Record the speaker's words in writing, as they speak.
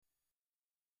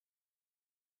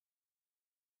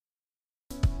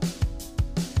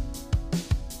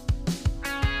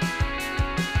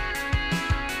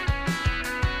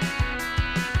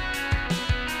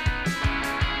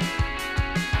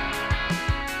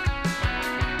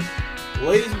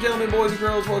Ladies and gentlemen, boys and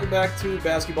girls, welcome back to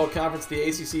Basketball Conference, the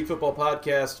ACC Football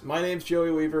Podcast. My name's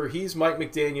Joey Weaver. He's Mike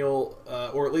McDaniel,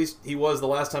 or at least he was the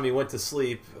last time he went to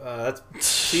sleep. That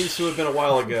seems to have been a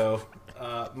while ago.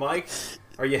 Mike,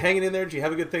 are you hanging in there? Did you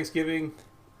have a good Thanksgiving?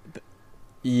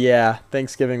 Yeah,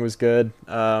 Thanksgiving was good.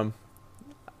 I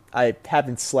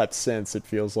haven't slept since, it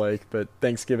feels like, but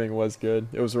Thanksgiving was good.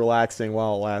 It was relaxing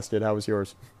while it lasted. How was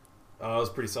yours? It was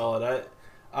pretty solid.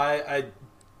 I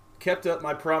kept up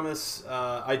my promise.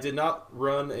 I did not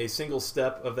run a single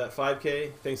step of that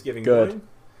 5K Thanksgiving morning.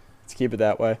 Let's keep it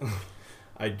that way.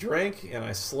 I drank and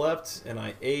I slept and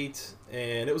I ate,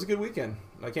 and it was a good weekend.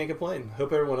 I can't complain.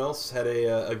 Hope everyone else had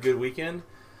a good weekend.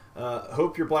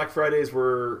 Hope your Black Fridays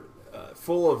were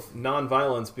full of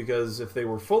non-violence, because if they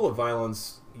were full of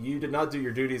violence, you did not do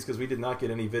your duties, because we did not get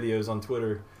any videos on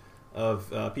Twitter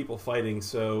of people fighting.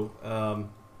 So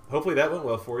hopefully that went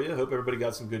well for you. Hope everybody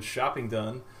got some good shopping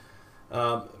done.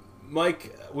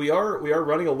 Mike, we are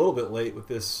running a little bit late with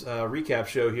this recap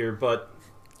show here, but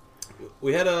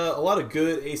we had a lot of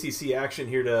good ACC action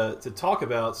here to talk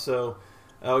about, so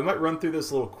we might run through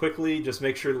this a little quickly, just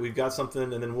make sure that we've got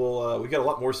something, and then we've got a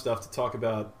lot more stuff to talk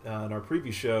about in our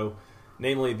preview show,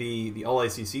 namely the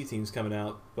All-ACC teams coming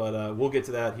out, but we'll get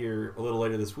to that here a little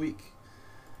later this week.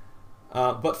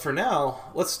 But for now,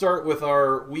 let's start with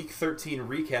our Week 13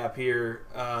 recap here.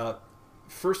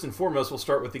 First and foremost, we'll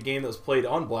start with the game that was played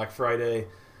on Black Friday.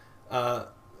 The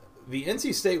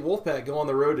NC State Wolfpack go on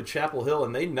the road to Chapel Hill,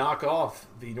 and they knock off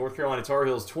the North Carolina Tar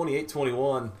Heels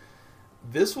 28-21.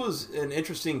 This was an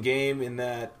interesting game in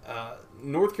that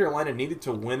North Carolina needed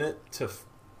to win it to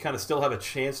kind of still have a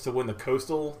chance to win the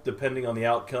Coastal, depending on the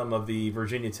outcome of the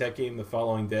Virginia Tech game the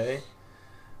following day.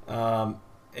 And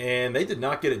they did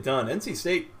not get it done. NC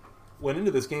State went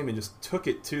into this game and just took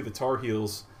it to the Tar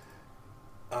Heels.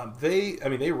 They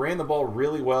ran the ball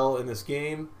really well in this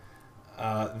game.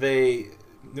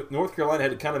 North Carolina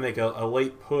had to kind of make a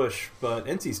late push, but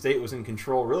NC State was in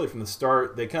control really from the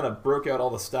start. They kind of broke out all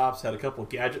the stops, had a couple of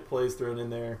gadget plays thrown in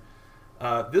there.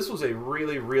 This was a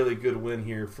really, really good win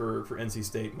here for NC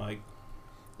State, Mike.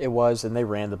 It was, and they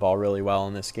ran the ball really well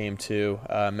in this game too.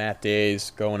 Matt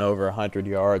Days going over 100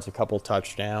 yards, a couple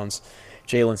touchdowns.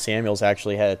 Jalen Samuels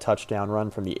actually had a touchdown run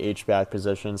from the H-back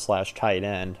position / tight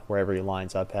end, wherever he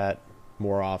lines up at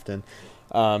more often.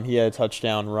 He had a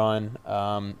touchdown run.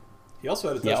 He also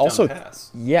had a touchdown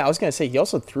pass. Yeah, I was going to say, he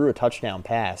also threw a touchdown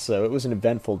pass, so it was an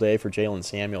eventful day for Jalen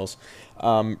Samuels.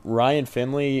 Ryan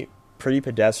Finley, pretty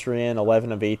pedestrian,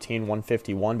 11 of 18,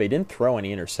 151, but he didn't throw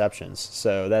any interceptions,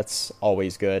 so that's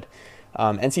always good.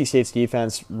 NC State's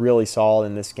defense really solid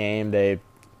in this game. They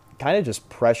kind of just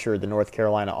pressured the North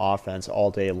Carolina offense all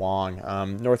day long.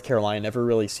 North Carolina never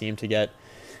really seemed to get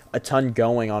a ton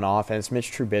going on offense.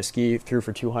 Mitch Trubisky threw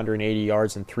for 280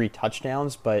 yards and 3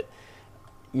 touchdowns, but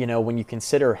when you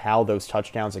consider how those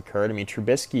touchdowns occurred,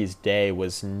 Trubisky's day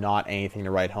was not anything to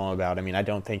write home about. I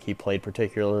don't think he played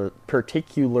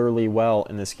particularly well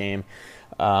in this game.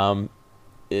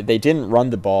 They didn't run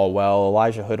the ball well.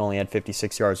 Elijah Hood only had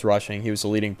 56 yards rushing. He was the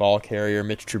leading ball carrier.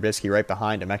 Mitch Trubisky right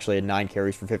behind him actually had 9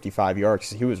 carries for 55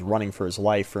 yards. He was running for his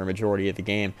life for a majority of the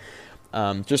game.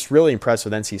 Just really impressed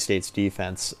with NC State's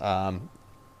defense.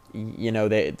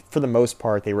 They, for the most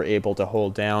part, they were able to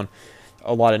hold down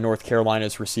a lot of North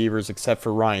Carolina's receivers, except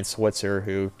for Ryan Switzer,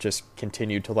 who just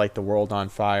continued to light the world on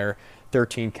fire.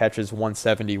 13 catches,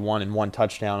 171, and 1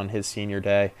 touchdown on his senior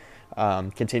day.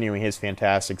 Continuing his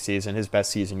fantastic season, his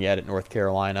best season yet at North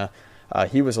Carolina.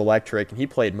 He was electric, and he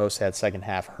played most of that second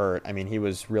half hurt. He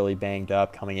was really banged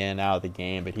up coming in and out of the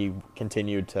game, but he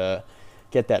continued to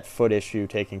get that foot issue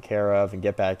taken care of and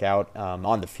get back out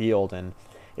on the field. And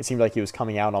it seemed like he was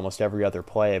coming out almost every other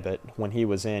play, but when he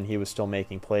was in, he was still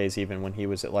making plays even when he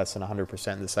was at less than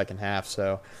 100% in the second half.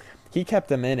 So he kept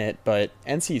them in it, but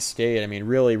NC State,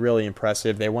 really, really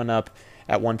impressive. They went up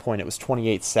at one point, it was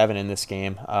 28-7 in this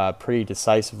game, pretty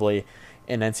decisively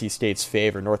in NC State's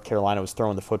favor. North Carolina was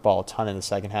throwing the football a ton in the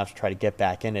second half to try to get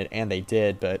back in it, and they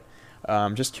did, but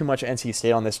just too much NC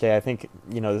State on this day. I think,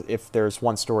 if there's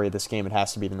one story of this game, it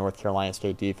has to be the North Carolina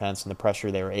State defense and the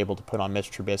pressure they were able to put on Mitch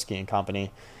Trubisky and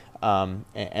company.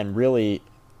 And really,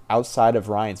 outside of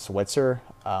Ryan Switzer,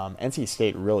 NC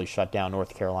State really shut down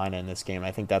North Carolina in this game.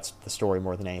 I think that's the story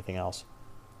more than anything else.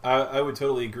 I would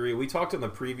totally agree. We talked in the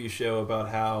preview show about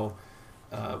how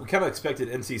we kind of expected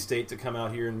NC State to come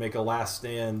out here and make a last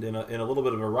stand in a little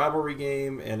bit of a rivalry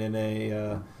game and in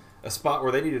a spot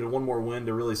where they needed one more win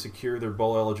to really secure their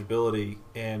bowl eligibility,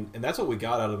 and that's what we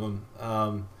got out of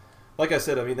them. Like I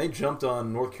said, they jumped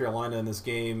on North Carolina in this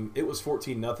game. It was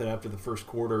 14-0 after the first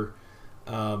quarter.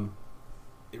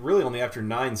 Really only after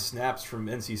 9 snaps from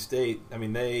NC State.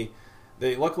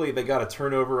 Luckily they got a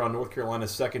turnover on North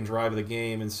Carolina's second drive of the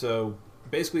game, and so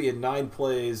basically in 9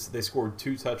 plays they scored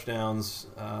 2 touchdowns,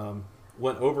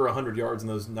 went over 100 yards in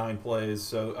those 9 plays.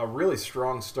 So a really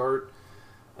strong start.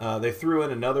 They threw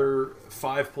in another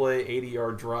 5-play,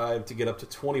 80-yard drive to get up to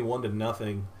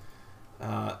 21-0.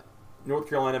 North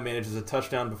Carolina manages a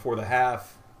touchdown before the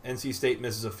half. NC State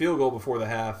misses a field goal before the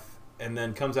half, and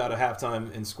then comes out at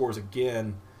halftime and scores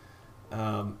again.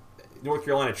 North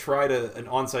Carolina tried an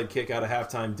onside kick out of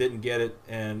halftime, didn't get it,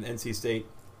 and NC State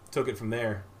took it from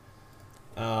there.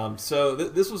 So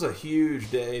this was a huge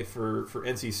day for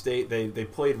NC State. They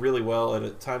played really well at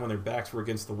a time when their backs were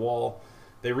against the wall.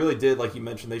 They really did, like you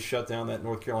mentioned, they shut down that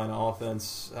North Carolina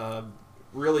offense.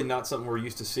 Really not something we're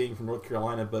used to seeing from North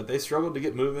Carolina, but they struggled to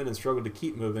get moving and struggled to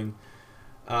keep moving.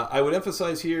 I would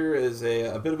emphasize here as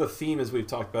a bit of a theme as we've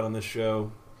talked about on this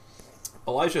show.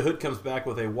 Elijah Hood comes back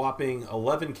with a whopping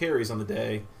 11 carries on the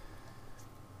day.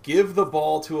 Give the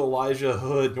ball to Elijah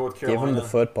Hood, North Carolina. Give him the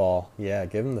football. Yeah,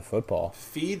 give him the football.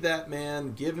 Feed that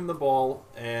man. Give him the ball.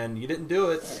 And you didn't do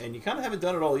it, and you kind of haven't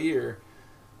done it all year.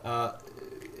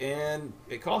 And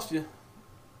it cost you.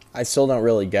 I still don't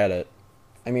really get it.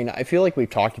 I mean, I feel like we've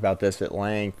talked about this at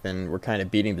length, and we're kind of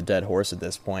beating the dead horse at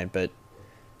this point, but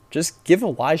just give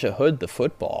Elijah Hood the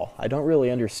football. I don't really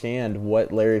understand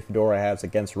what Larry Fedora has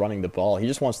against running the ball. He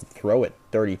just wants to throw it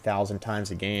 30,000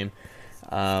 times a game.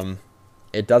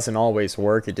 It doesn't always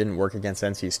work. It didn't work against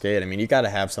NC State. I mean, you got to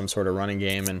have some sort of running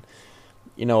game, and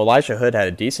Elijah Hood had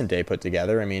a decent day put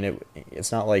together. I mean,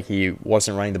 it's not like he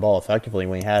wasn't running the ball effectively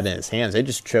when he had it in his hands. They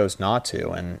just chose not to.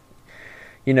 And,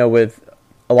 with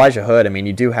Elijah Hood, I mean,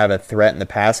 you do have a threat in the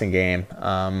passing game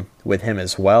with him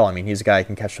as well. I mean, he's a guy who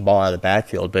can catch the ball out of the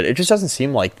backfield, but it just doesn't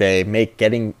seem like they make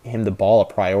getting him the ball a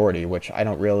priority, which I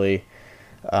don't really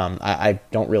I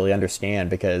don't really understand,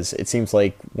 because it seems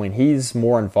like when he's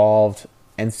more involved,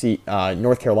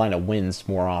 North Carolina wins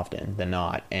more often than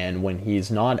not. And when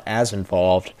he's not as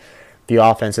involved, the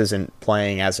offense isn't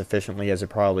playing as efficiently as it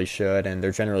probably should, and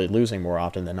they're generally losing more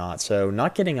often than not. So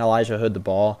not getting Elijah Hood the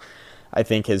ball, I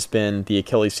think, has been the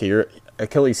Achilles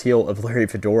heel of Larry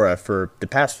Fedora for the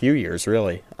past few years,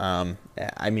 really.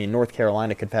 I mean, North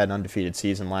Carolina could have had an undefeated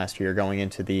season last year going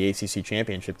into the ACC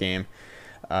championship game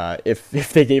if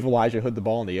they gave Elijah Hood the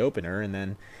ball in the opener, and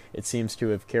then it seems to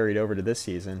have carried over to this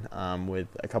season with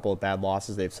a couple of bad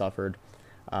losses they've suffered.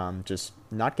 Just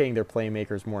not getting their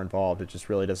playmakers more involved, it just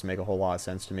really doesn't make a whole lot of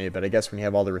sense to me. But I guess when you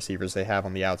have all the receivers they have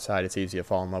on the outside, it's easy to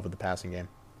fall in love with the passing game.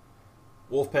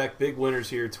 Wolfpack big winners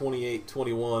here,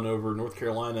 28-21 over North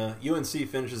Carolina. UNC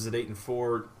finishes at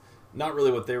 8-4. Not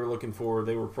really what they were looking for.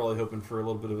 They were probably hoping for a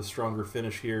little bit of a stronger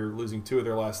finish here, losing 2 of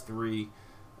their last 3,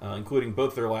 including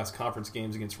both their last conference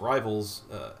games against rivals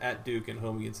at Duke and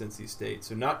home against NC State.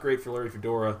 So not great for Larry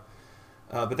Fedora.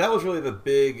 But that was really the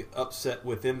big upset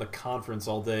within the conference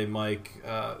all day, Mike.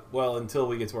 Well, until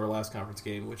we get to our last conference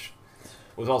game, which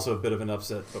was also a bit of an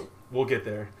upset, but we'll get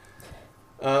there.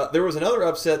 There was another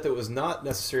upset that was not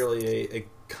necessarily a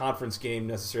conference game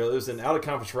necessarily. It was an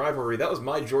out-of-conference rivalry. That was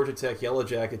my Georgia Tech Yellow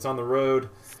Jackets on the road.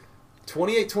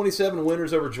 28-27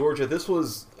 winners over Georgia. This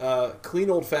was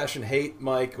clean old-fashioned hate,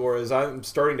 Mike, or as I'm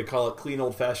starting to call it, clean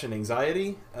old-fashioned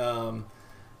anxiety.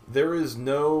 There is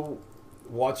no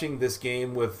watching this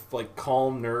game with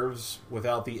calm nerves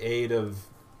without the aid of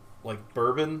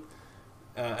bourbon,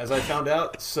 as I found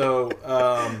out. So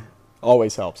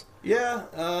always helps. Yeah,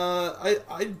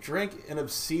 I drank an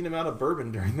obscene amount of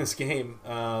bourbon during this game,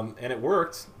 and it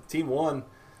worked. Team won.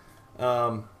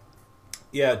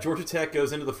 Yeah, Georgia Tech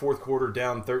goes into the fourth quarter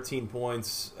down 13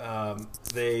 points.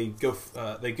 They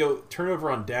go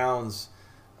turnover on downs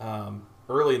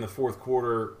early in the fourth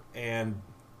quarter, and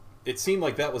it seemed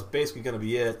like that was basically going to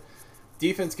be it.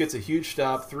 Defense gets a huge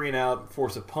stop, 3 and out,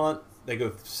 force a punt. They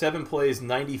go 7 plays,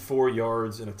 94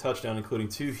 yards, and a touchdown, including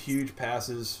 2 huge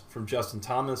passes from Justin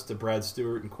Thomas to Brad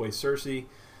Stewart and Quay Searcy.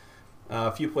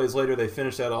 A few plays later, they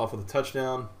finish that off with a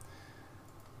touchdown.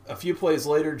 A few plays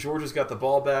later, Georgia's got the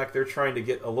ball back. They're trying to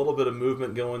get a little bit of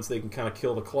movement going so they can kind of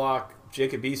kill the clock.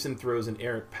 Jacob Eason throws an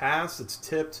errant pass. It's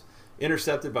tipped,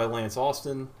 intercepted by Lance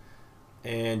Austin.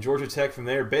 And Georgia Tech from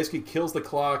there basically kills the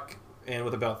clock. And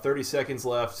with about 30 seconds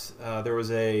left, there was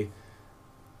a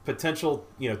potential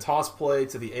toss play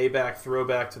to the A-back,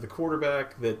 throwback to the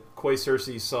quarterback that Quay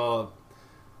Searcy saw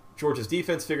Georgia's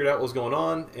defense figured out what was going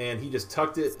on, and he just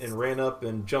tucked it and ran up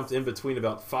and jumped in between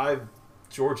about 5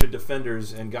 Georgia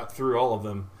defenders and got through all of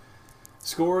them.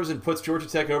 Scores and puts Georgia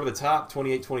Tech over the top,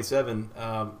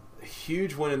 28-27.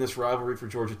 Huge win in this rivalry for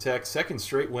Georgia Tech. Second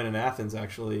straight win in Athens,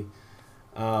 actually.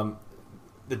 The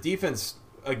defense,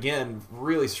 again,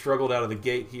 really struggled out of the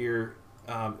gate here.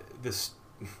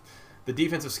 the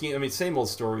defensive scheme, I mean, same old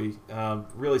story.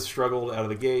 Really struggled out of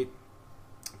the gate,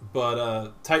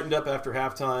 but tightened up after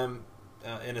halftime,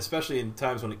 and especially in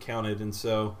times when it counted. And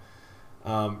so,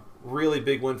 really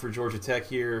big win for Georgia Tech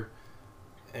here.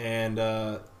 And,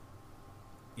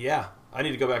 yeah, I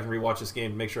need to go back and rewatch this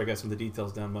game to make sure I got some of the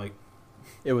details down, Mike.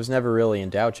 It was never really in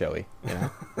doubt, Joey,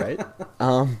 right?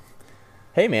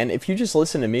 Hey, man, if you just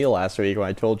listened to me last week when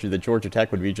I told you that Georgia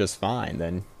Tech would be just fine,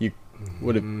 then you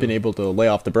would have been able to lay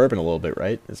off the bourbon a little bit,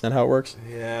 right? Isn't that how it works?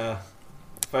 Yeah.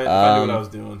 If I knew what I was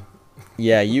doing.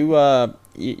 Yeah,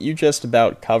 you just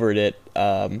about covered it,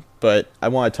 but I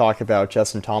want to talk about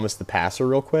Justin Thomas, the passer,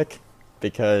 real quick,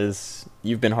 because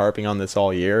you've been harping on this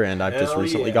all year, and I've just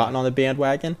recently gotten on the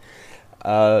bandwagon.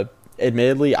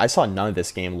 Admittedly, I saw none of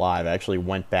this game live. I actually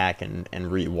went back and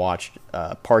rewatched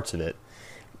parts of it.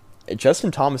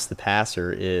 Justin Thomas, the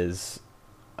passer, is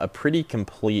a pretty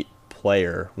complete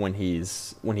player when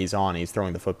he's on. He's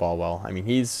throwing the football well. I mean,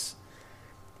 he's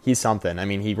something. I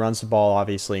mean, he runs the ball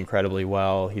obviously incredibly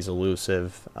well. He's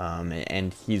elusive,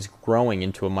 and he's growing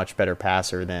into a much better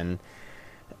passer than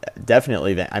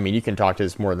definitely. I mean, you can talk to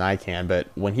this more than I can, but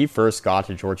when he first got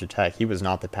to Georgia Tech, he was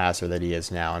not the passer that he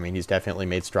is now. I mean, he's definitely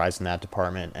made strides in that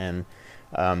department, and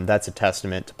that's a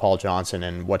testament to Paul Johnson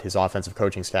and what his offensive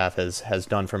coaching staff has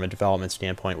done from a development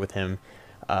standpoint with him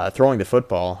throwing the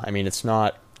football. I mean, it's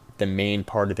not the main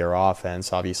part of their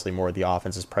offense. Obviously, more of the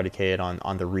offense is predicated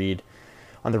on the read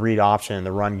option and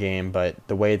the run game, but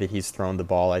the way that he's thrown the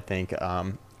ball, I think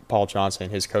Paul Johnson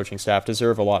and his coaching staff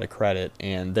deserve a lot of credit.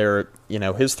 And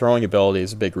his throwing ability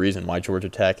is a big reason why Georgia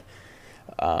Tech's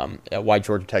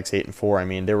 8-4. I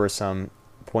mean, there were some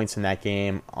points in that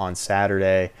game on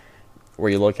Saturday where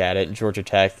you look at it, and Georgia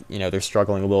Tech, they're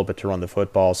struggling a little bit to run the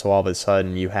football. So all of a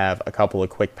sudden you have a couple of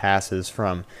quick passes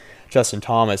from Justin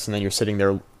Thomas, and then you're sitting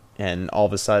there, and all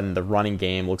of a sudden the running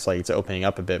game looks like it's opening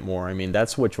up a bit more. I mean,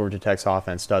 that's what Georgia Tech's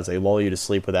offense does. They lull you to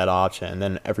sleep with that option, and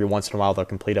then every once in a while they'll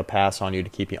complete a pass on you to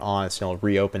keep you honest, and they'll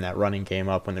reopen that running game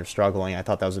up when they're struggling. I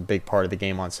thought that was a big part of the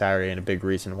game on Saturday and a big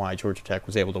reason why Georgia Tech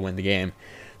was able to win the game.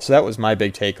 So that was my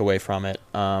big takeaway from it.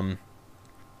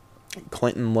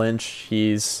 Clinton Lynch,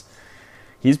 he's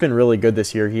been really good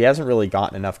this year. He hasn't really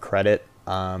gotten enough credit.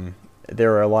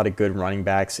 There are a lot of good running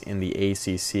backs in the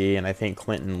ACC, and I think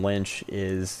Clinton Lynch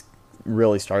is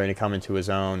really starting to come into his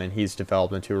own, and he's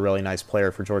developed into a really nice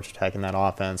player for Georgia Tech in that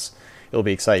offense. It'll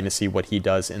be exciting to see what he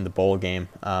does in the bowl game.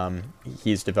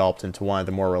 He's developed into one of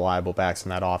the more reliable backs in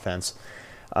that offense.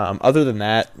 Other than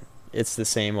that, it's the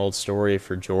same old story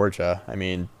for Georgia. I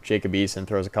mean, Jacob Eason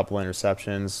throws a couple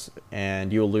interceptions,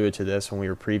 and you alluded to this when we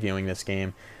were previewing this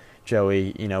game,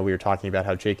 Joey. We were talking about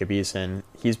how Jacob Eason,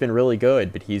 he's been really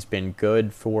good, but he's been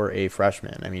good for a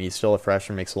freshman. I mean, he's still a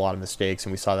freshman, makes a lot of mistakes,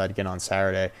 and we saw that again on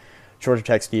Saturday. Georgia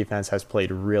Tech's defense has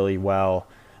played really well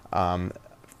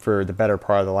for the better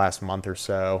part of the last month or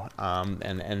so,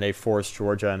 and they forced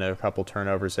Georgia into a couple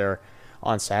turnovers there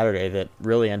on Saturday that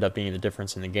really end up being the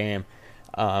difference in the game.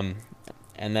 And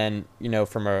then,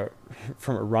 from a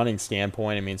running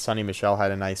standpoint, I mean, Sonny Michel had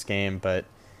a nice game, but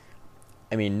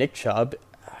I mean, Nick Chubb,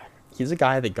 he's a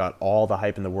guy that got all the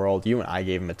hype in the world. You and I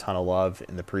gave him a ton of love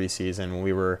in the preseason when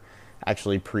we were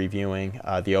actually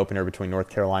previewing the opener between North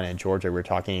Carolina and Georgia. We were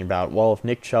talking about, well, if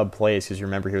Nick Chubb plays, because you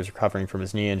remember he was recovering from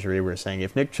his knee injury, we were saying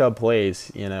if Nick Chubb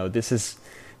plays, this is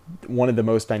one of the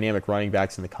most dynamic running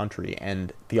backs in the country.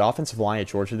 And the offensive line at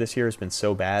Georgia this year has been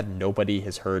so bad, nobody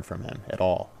has heard from him at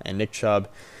all. And Nick Chubb,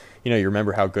 you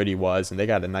remember how good he was, and they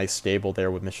got a nice stable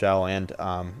there with Michelle and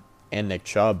Nick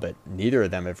Chubb, but neither of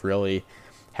them have really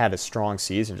had a strong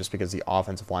season just because the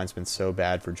offensive line's been so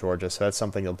bad for Georgia. So that's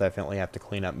something you'll definitely have to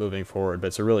clean up moving forward. But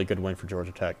it's a really good win for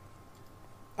Georgia Tech.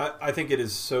 I think it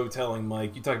is so telling,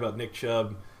 Mike. You talk about Nick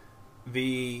Chubb,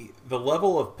 the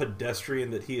level of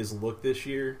pedestrian that he has looked this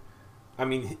year. I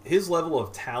mean, his level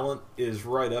of talent is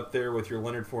right up there with your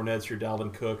Leonard Fournettes, your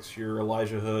Dalvin Cooks, your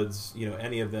Elijah Hoods,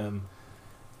 any of them.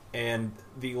 And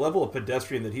the level of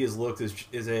pedestrian that he has looked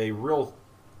is a real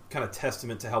kind of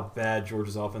testament to how bad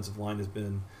Georgia's offensive line has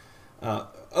been.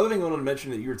 Other thing I wanted to mention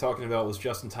that you were talking about was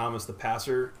Justin Thomas, the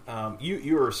passer.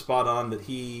 You were spot on that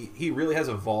he really has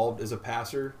evolved as a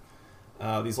passer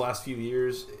these last few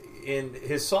years. In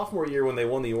his sophomore year when they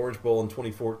won the Orange Bowl in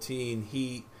 2014,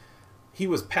 he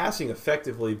was passing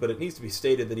effectively, but it needs to be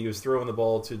stated that he was throwing the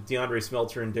ball to DeAndre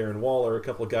Smelter and Darren Waller, a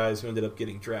couple of guys who ended up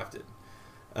getting drafted.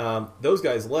 Those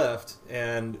guys left,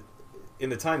 and in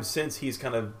the time since, he's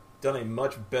kind of done a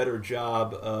much better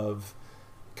job of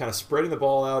kind of spreading the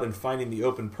ball out and finding the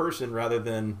open person rather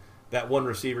than that one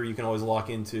receiver you can always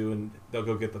lock into and they'll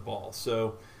go get the ball.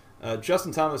 So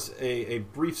Justin Thomas, a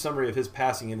brief summary of his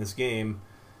passing in this game.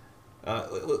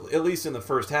 at least in the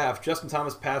first half. Justin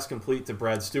Thomas pass complete to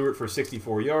Brad Stewart for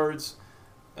 64 yards.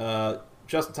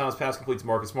 Justin Thomas pass complete to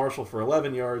Marcus Marshall for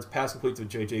 11 yards. Pass complete to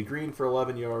J.J. Green for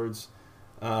 11 yards.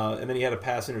 And then he had a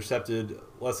pass intercepted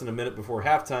less than a minute before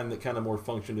halftime that kind of more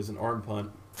functioned as an arm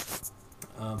punt.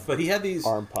 But he had these...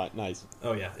 Arm punt, nice.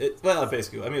 Oh, yeah.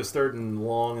 Basically. I mean, it was 3rd and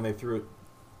long, and they threw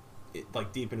it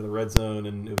like deep into the red zone,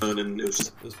 and it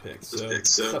was picked. So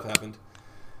stuff happened.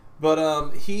 But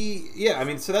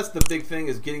so that's the big thing,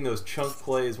 is getting those chunk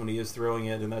plays when he is throwing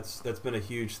it, and that's been a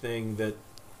huge thing that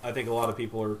I think a lot of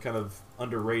people are kind of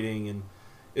underrating, and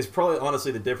is probably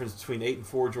honestly the difference between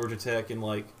 8-4 Georgia Tech and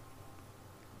like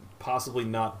possibly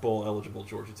not bowl eligible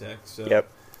Georgia Tech. So yep.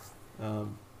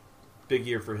 Big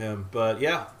year for him. But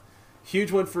yeah,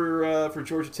 huge win for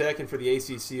Georgia Tech and for the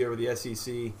ACC over the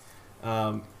SEC.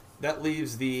 That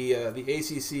leaves the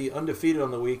ACC undefeated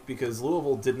on the week because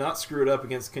Louisville did not screw it up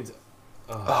against Kentucky.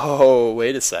 Oh,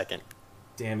 wait a second.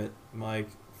 Damn it, Mike.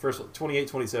 First,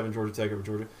 28-27 Georgia Tech over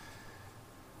Georgia.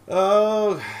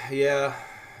 Oh, yeah.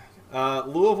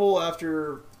 Louisville,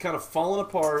 after kind of falling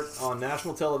apart on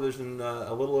national television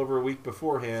a little over a week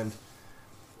beforehand,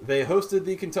 they hosted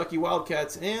the Kentucky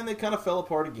Wildcats, and they kind of fell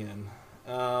apart again.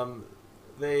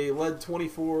 They led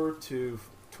 24-21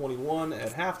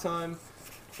 at halftime.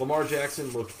 Lamar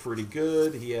Jackson looked pretty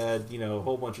good. He had, a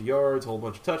whole bunch of yards, a whole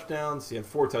bunch of touchdowns. He had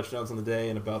 4 touchdowns on the day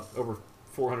and about over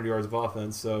 400 yards of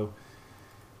offense. So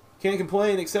can't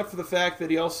complain, except for the fact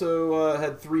that he also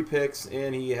had 3 picks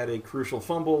and he had a crucial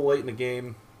fumble late in the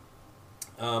game.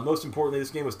 Most importantly,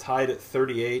 this game was tied at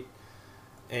 38,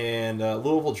 and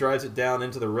Louisville drives it down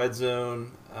into the red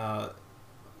zone.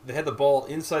 They had the ball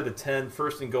inside the 10,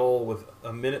 1st and goal with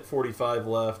a minute 45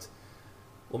 left.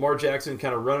 Lamar Jackson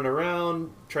kind of running around,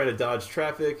 trying to dodge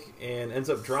traffic, and ends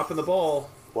up dropping the ball.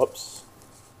 Whoops.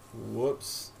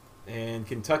 And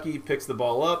Kentucky picks the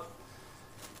ball up.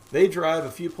 They drive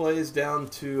a few plays down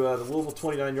to the Louisville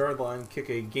 29-yard line, kick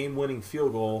a game-winning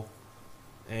field goal,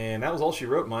 and that was all she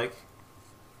wrote, Mike.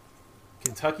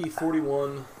 Kentucky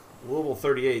 41, Louisville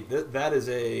 38. That is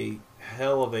a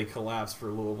hell of a collapse for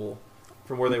Louisville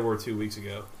from where they were 2 weeks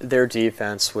ago. Their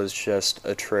defense was just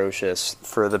atrocious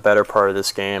for the better part of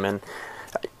this game, and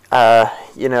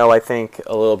I think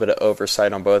a little bit of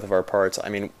oversight on both of our parts. I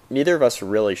mean, neither of us are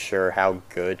really sure how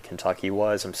good Kentucky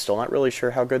was. I'm still not really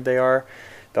sure how good they are.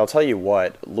 But I'll tell you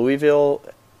what, Louisville,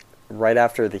 right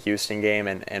after the Houston game,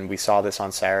 and we saw this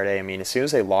on Saturday, I mean, as soon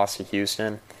as they lost to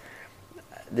Houston,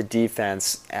 the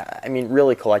defense, I mean,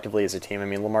 really collectively as a team, I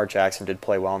mean, Lamar Jackson did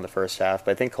play well in the first half,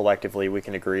 but I think collectively we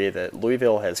can agree that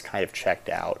Louisville has kind of checked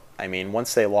out. I mean,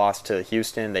 once they lost to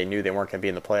Houston, they knew they weren't going to be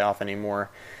in the playoff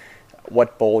anymore.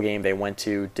 What bowl game they went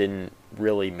to didn't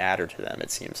really matter to them,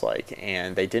 it seems like.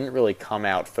 And they didn't really come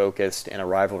out focused in a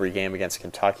rivalry game against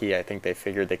Kentucky. I think they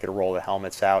figured they could roll the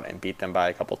helmets out and beat them by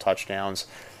a couple touchdowns.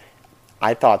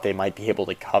 I thought they might be able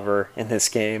to cover in this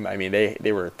game. I mean,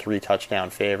 they were a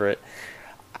 3-touchdown favorite.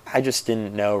 I just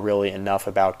didn't know really enough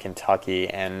about Kentucky,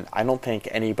 and I don't think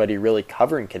anybody really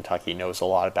covering Kentucky knows a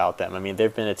lot about them. I mean,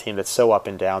 they've been a team that's so up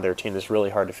and down. They're a team that's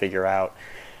really hard to figure out.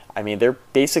 I mean, they're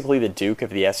basically the Duke of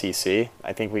the SEC.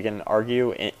 I think we can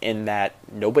argue in that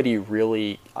nobody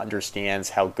really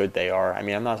understands how good they are. I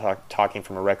mean, I'm not talking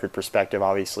from a record perspective.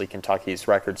 Obviously, Kentucky's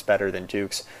record's better than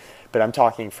Duke's. But I'm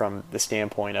talking from the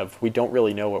standpoint of we don't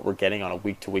really know what we're getting on a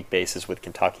week-to-week basis with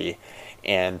Kentucky.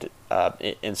 And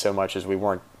in so much as we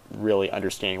weren't really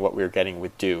understanding what we were getting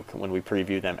with Duke when we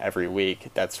preview them every week,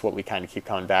 that's what we kind of keep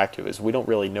coming back to, is we don't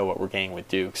really know what we're getting with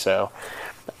Duke. So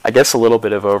I guess a little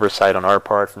bit of oversight on our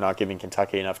part for not giving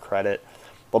Kentucky enough credit.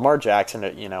 Lamar Jackson,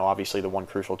 obviously the one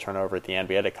crucial turnover at the end.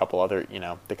 We had a couple other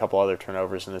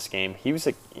turnovers in this game. He was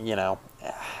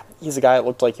he's a guy that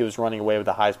looked like he was running away with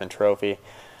the Heisman Trophy.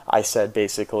 I said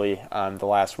basically the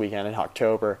last weekend in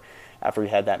October, after we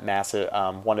had that massive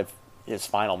one of his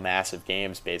final massive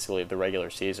games basically of the regular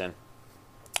season,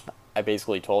 I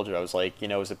basically told you, I was like,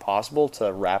 is it possible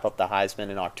to wrap up the Heisman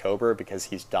in October, because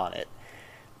he's done it.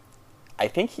 I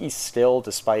think he's still,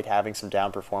 despite having some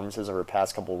down performances over the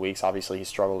past couple of weeks, obviously he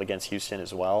struggled against Houston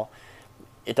as well,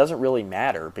 it doesn't really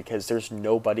matter because there's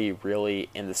nobody really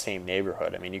in the same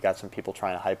neighborhood. I mean, you got some people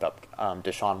trying to hype up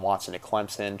Deshaun Watson at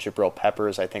Clemson. Jabril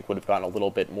Peppers, I think, would have gotten a little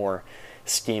bit more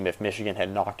steam if Michigan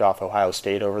had knocked off Ohio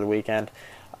State over the weekend.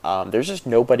 There's just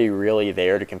nobody really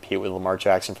there to compete with Lamar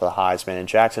Jackson for the Heisman. And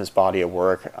Jackson's body of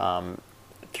work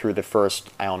through the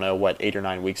first, 8 or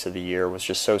 9 weeks of the year was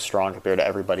just so strong compared to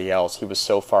everybody else. He was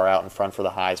so far out in front for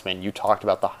the Heisman. You talked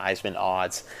about the Heisman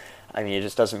odds. I mean, it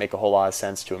just doesn't make a whole lot of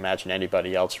sense to imagine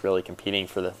anybody else really competing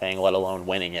for the thing, let alone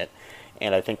winning it.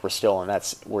 And I think we're still in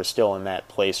that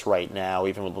place right now,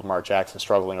 even with Lamar Jackson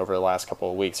struggling over the last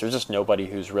couple of weeks. There's just nobody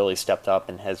who's really stepped up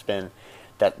and has been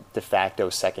that de facto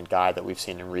second guy that we've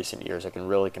seen in recent years that can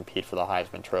really compete for the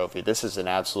Heisman Trophy. This is an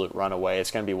absolute runaway.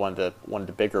 It's going to be one of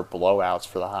the bigger blowouts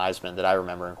for the Heisman that I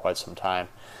remember in quite some time.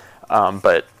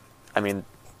 But I mean,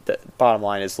 the bottom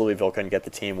line is Louisville couldn't get the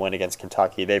team win against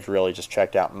Kentucky. They've really just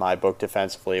checked out in my book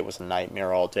defensively. It was a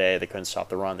nightmare all day. They couldn't stop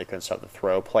the run. They couldn't stop the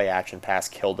throw. Play action pass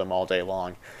killed them all day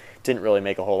long. Didn't really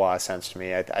make a whole lot of sense to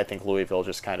me. I think Louisville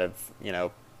just kind of,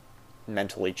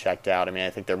 mentally checked out. I mean, I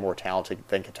think they're more talented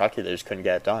than Kentucky. They just couldn't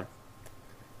get it done.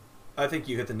 I think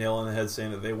you hit the nail on the head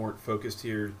saying that they weren't focused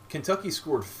here. Kentucky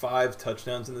scored 5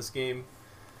 touchdowns in this game.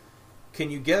 Can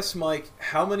you guess, Mike,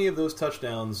 how many of those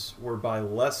touchdowns were by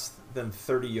less than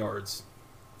 30 yards?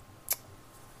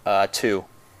 2.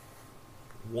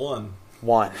 1.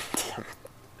 Damn.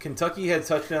 Kentucky had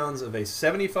touchdowns of a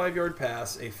 75-yard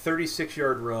pass, a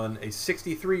 36-yard run, a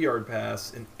 63-yard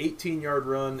pass, an 18-yard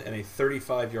run, and a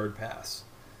 35-yard pass.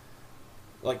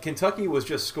 Like, Kentucky was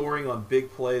just scoring on big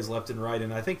plays left and right,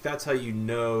 and I think that's how you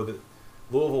know that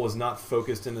Louisville was not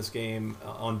focused in this game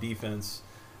on defense.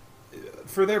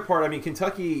 For their part, I mean,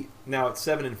 Kentucky now at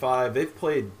 7-5, they've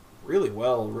played really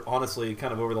well, honestly,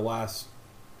 kind of over the last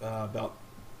the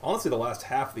last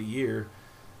half of the year.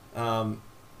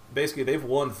 Basically, they've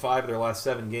won 5 of their last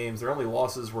 7 games. Their only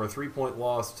losses were a 3-point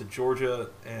loss to Georgia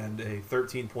and a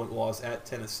 13-point loss at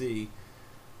Tennessee.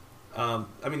 I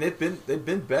mean, they've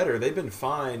been better. They've been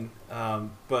fine.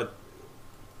 But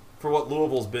for what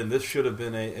Louisville's been, this should have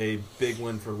been a big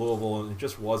win for Louisville, and it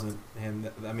just wasn't.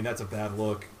 And I mean, that's a bad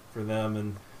look for them.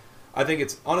 And I think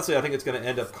it's going to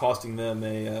end up costing them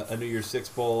a New Year's Six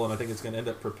bowl, and I think it's going to end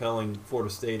up propelling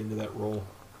Florida State into that role.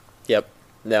 Yep.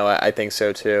 No, I think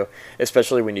so too,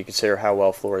 especially when you consider how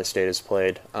well Florida State has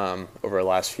played over the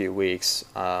last few weeks.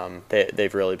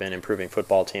 They've really been an improving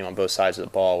football team on both sides of the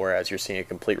ball, whereas you're seeing a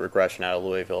complete regression out of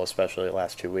Louisville, especially the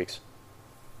last 2 weeks.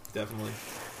 Definitely.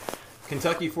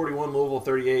 Kentucky 41, Louisville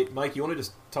 38. Mike, you want to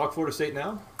just talk Florida State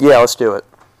now? Yeah, let's do it.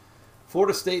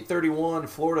 Florida State 31,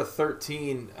 Florida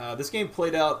 13. This game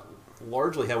played out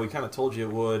largely how we kind of told you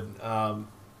it would.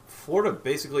 Florida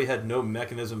basically had no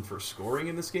mechanism for scoring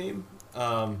in this game.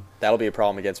 That'll be a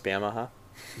problem against Bama, huh?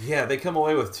 Yeah, they come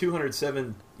away with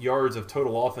 207 yards of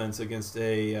total offense against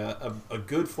a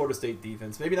good Florida State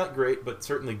defense. Maybe not great, but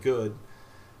certainly good.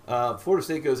 Florida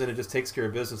State goes in and just takes care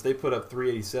of business. They put up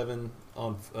 387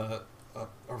 on a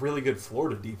really good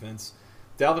Florida defense.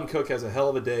 Dalvin Cook has a hell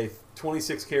of a day.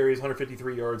 26 carries,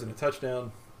 153 yards, and a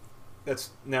touchdown.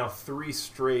 That's now 3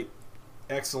 straight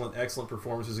excellent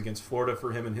performances against Florida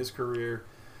for him in his career.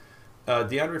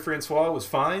 DeAndre Francois was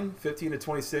fine, 15 to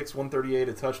 26, 138,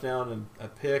 a touchdown and a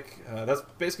pick. That's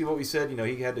basically what we said.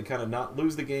 He had to kind of not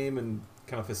lose the game and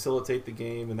kind of facilitate the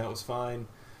game, and that was fine.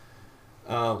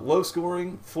 Low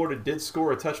scoring. Florida did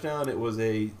score a touchdown. It was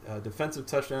a defensive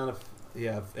touchdown.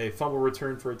 A fumble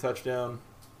return for a touchdown.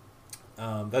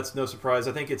 That's no surprise.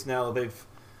 I think it's now they've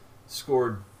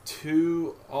scored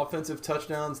 2 offensive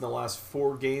touchdowns in the last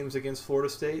 4 games against Florida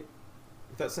State.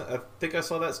 I think I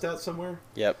saw that stat somewhere.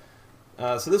 Yep.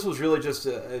 So this was really just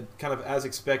a kind of as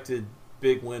expected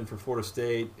big win for Florida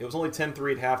State. It was only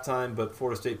 10-3 at halftime, but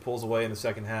Florida State pulls away in the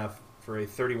second half for a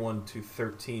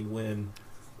 31-13 win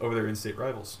over their in-state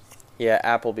rivals. Yeah,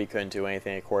 Appleby couldn't do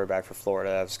anything at quarterback for Florida.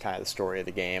 That was kind of the story of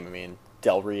the game. I mean,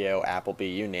 Del Rio, Appleby,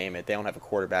 you name it. They don't have a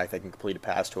quarterback that can complete a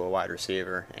pass to a wide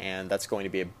receiver, and that's going to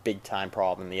be a big-time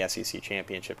problem in the SEC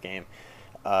championship game.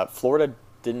 Florida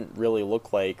didn't really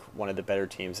look like one of the better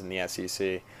teams in the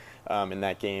SEC in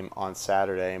that game on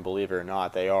Saturday, and believe it or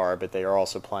not, they are, but they are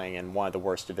also playing in one of the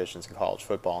worst divisions in college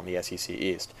football in the SEC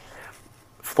East.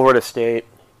 Florida State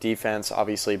defense,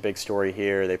 obviously a big story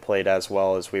here. They played as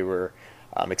well as we were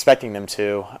expecting them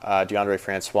to. DeAndre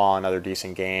Francois, another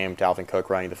decent game. Dalvin Cook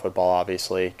running the football,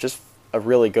 obviously. Just a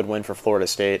really good win for Florida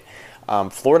State.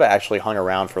 Florida actually hung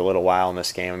around for a little while in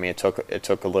this game. I mean, it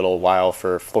took a little while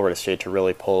for Florida State to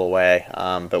really pull away,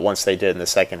 but once they did in the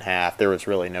second half, there was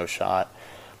really no shot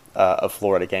of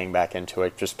Florida getting back into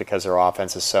it just because their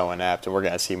offense is so inept, and we're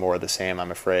going to see more of the same,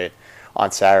 I'm afraid,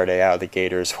 on Saturday out of the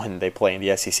Gators when they play in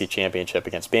the SEC Championship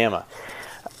against Bama.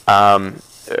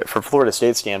 From Florida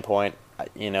State's standpoint,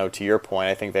 to your point,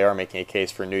 I think they are making a case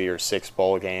for a New Year's Six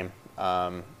bowl game.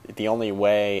 The only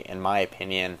way, in my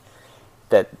opinion,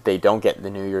 that they don't get the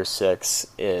New Year's Six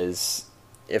is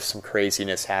if some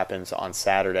craziness happens on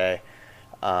Saturday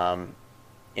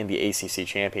in the ACC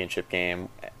Championship game.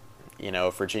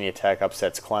 If Virginia Tech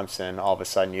upsets Clemson, all of a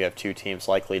sudden you have 2 teams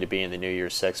likely to be in the New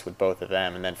Year's Six with both of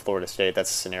them, and then Florida State,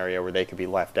 that's a scenario where they could be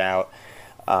left out.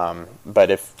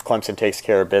 But if Clemson takes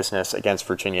care of business against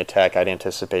Virginia Tech, I'd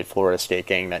anticipate Florida State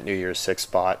getting that New Year's Six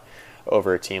spot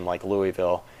over a team like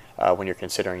Louisville when you're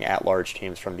considering at-large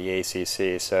teams from the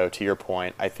ACC. So to your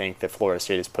point, I think that Florida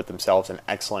State has put themselves in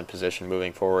excellent position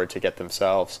moving forward to get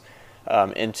themselves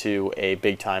into a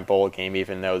big-time bowl game,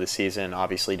 even though the season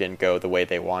obviously didn't go the way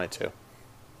they wanted to.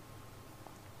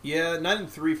 Yeah,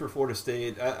 9-3 for Florida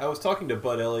State. I was talking to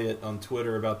Bud Elliott on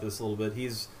Twitter about this a little bit.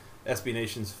 He's SB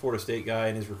Nation's Florida State guy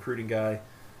and his recruiting guy.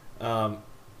 And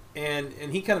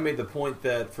he kind of made the point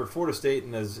that for Florida State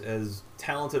and as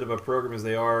talented of a program as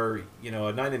they are, a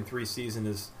 9-3 season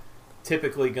is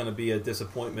typically going to be a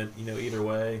disappointment, either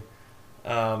way.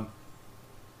 And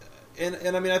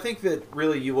I mean, I think that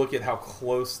really you look at how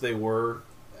close they were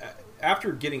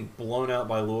after getting blown out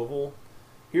by Louisville.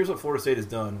 Here's what Florida State has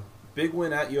done: big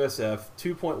win at USF,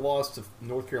 2-point loss to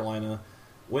North Carolina,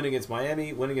 win against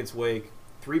Miami, win against Wake,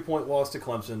 3-point loss to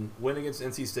Clemson, win against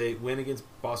NC State, win against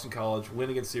Boston College, win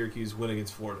against Syracuse, win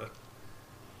against Florida.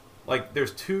 Like,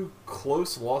 there's 2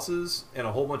 close losses and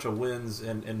a whole bunch of wins,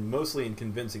 and mostly in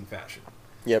convincing fashion.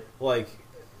 Yep. Like,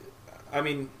 I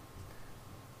mean,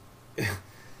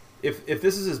 if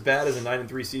this is as bad as a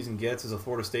 9-3 season gets as a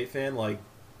Florida State fan, like,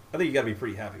 I think you got to be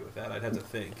pretty happy with that. I'd have to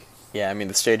think. Yeah, I mean,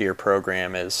 the state of your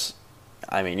program is,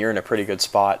 I mean, you're in a pretty good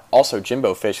spot. Also,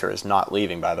 Jimbo Fisher is not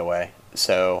leaving, by the way.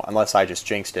 So, unless I just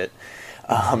jinxed it.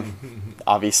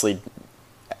 Obviously,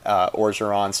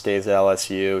 Orgeron stays at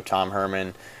LSU. Tom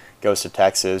Herman goes to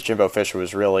Texas. Jimbo Fisher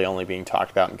was really only being talked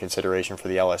about in consideration for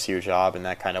the LSU job, and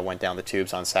that kind of went down the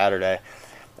tubes on Saturday.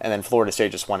 And then Florida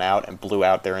State just went out and blew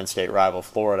out their in-state rival,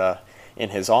 Florida, in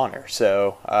his honor.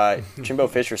 So Jimbo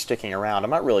Fisher sticking around.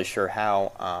 I'm not really sure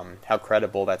how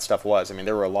credible that stuff was. I mean,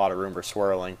 there were a lot of rumors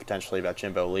swirling potentially about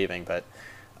Jimbo leaving, but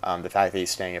the fact that he's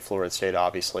staying at Florida State,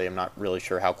 obviously, I'm not really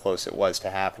sure how close it was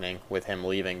to happening with him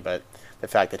leaving, but the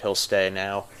fact that he'll stay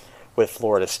now with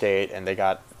Florida State, and they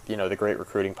got the great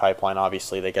recruiting pipeline.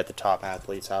 Obviously, they get the top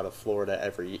athletes out of Florida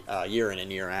every year in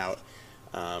and year out.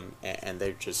 And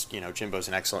they're just, Jimbo's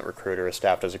an excellent recruiter. His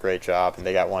staff does a great job, and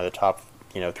they got one of the top,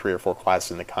 3 or 4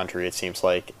 classes in the country, it seems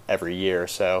like, every year.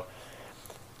 So,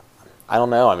 I don't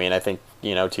know. I mean, I think,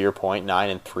 to your point,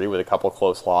 9-3 with a couple of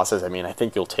close losses. I mean, I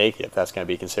think you'll take it if that's going to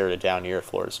be considered a down year at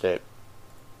Florida State.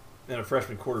 And a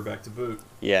freshman quarterback to boot.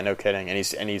 Yeah, no kidding.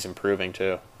 And he's improving,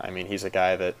 too. I mean, he's a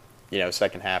guy that,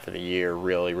 second half of the year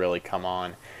really, really come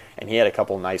on. And he had a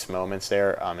couple nice moments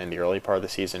there in the early part of the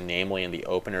season, namely in the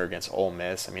opener against Ole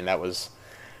Miss. I mean, that was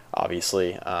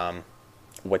obviously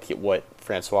what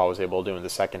Francois was able to do in the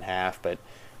second half, but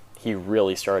he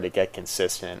really started to get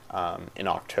consistent in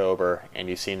October, and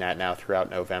you've seen that now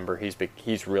throughout November.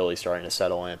 He's really starting to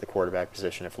settle in at the quarterback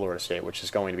position at Florida State, which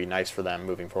is going to be nice for them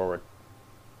moving forward.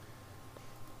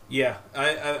 Yeah,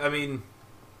 I mean,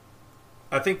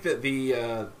 I think that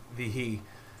the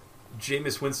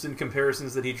Jameis Winston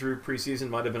comparisons that he drew preseason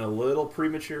might have been a little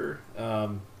premature,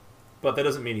 but that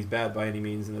doesn't mean he's bad by any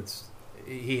means, and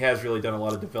he has really done a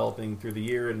lot of developing through the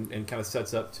year and kind of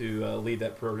sets up to lead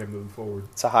that program moving forward.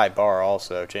 It's a high bar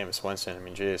also, Jameis Winston. I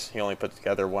mean, geez, he only put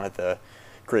together one of the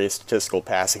greatest statistical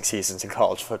passing seasons in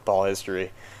college football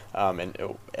history, and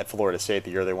at Florida State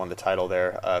the year they won the title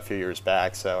there a few years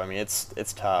back. So, I mean,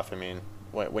 it's tough. I mean,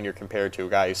 when you're compared to a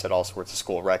guy who set all sorts of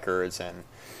school records and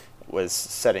was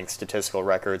setting statistical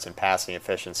records and passing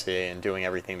efficiency and doing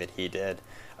everything that he did,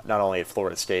 not only at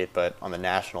Florida State but on the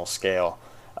national scale,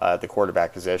 the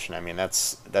quarterback position. I mean,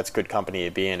 that's good company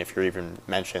to be in if you're even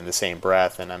mentioned in the same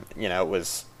breath. And it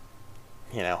was,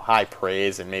 high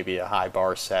praise and maybe a high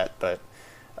bar set, but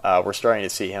we're starting to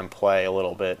see him play a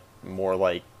little bit more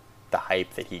like the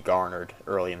hype that he garnered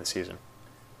early in the season.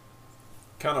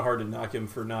 Kind of hard to knock him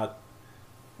for not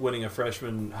winning a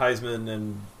freshman Heisman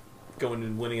and going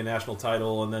and winning a national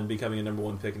title and then becoming a number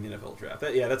 1 pick in the NFL draft.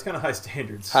 That's kind of high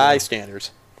standards. So high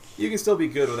standards. You can still be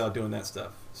good without doing that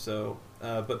stuff. So,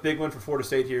 but big win for Florida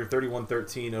State here,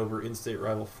 31-13 over in-state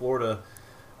rival Florida.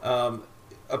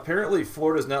 Apparently,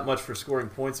 Florida's not much for scoring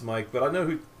points, Mike, but I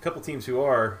know a couple teams who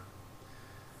are.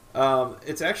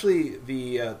 It's actually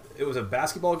it was a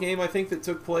basketball game, I think, that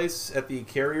took place at the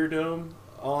Carrier Dome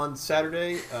on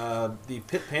Saturday. The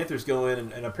Pitt Panthers go in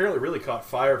and apparently really caught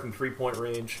fire from 3-point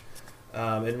range.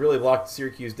 And really locked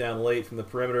Syracuse down late from the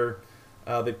perimeter.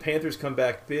 The Panthers come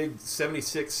back big,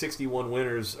 76-61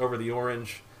 winners over the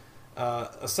Orange.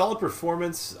 A solid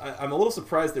performance. I'm a little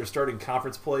surprised they're starting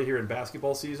conference play here in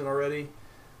basketball season already.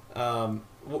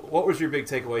 What was your big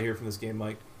takeaway here from this game,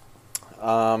 Mike?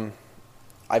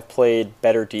 I've played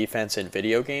better defense in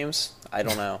video games. I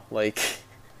don't know.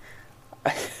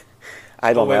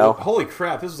 I don't know. Holy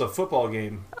crap, this was a football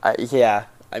game. Yeah.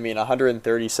 I mean,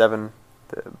 137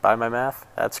 By my math,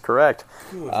 that's correct.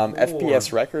 Good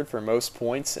FPS Lord. record for most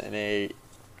points in a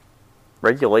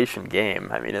regulation game.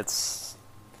 I mean, it's.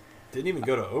 Didn't even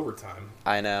go to overtime.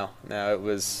 I know. No, it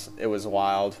was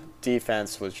wild.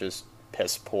 Defense was just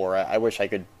piss poor. I wish I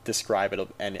could describe it a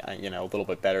little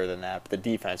bit better than that. But the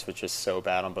defense was just so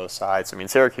bad on both sides. I mean,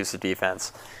 Syracuse's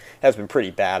defense has been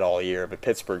pretty bad all year, but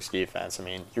Pittsburgh's defense. I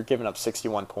mean, you're giving up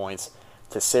 61 points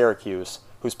to Syracuse,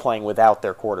 who's playing without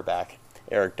their quarterback,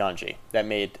 Eric Dungy. It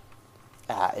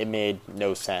made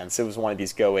no sense. It was one of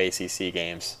these go ACC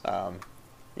games.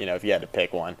 If you had to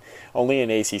pick one. Only in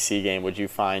an ACC game would you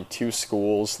find two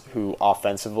schools who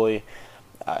offensively,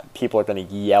 people are going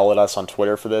to yell at us on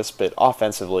Twitter for this, but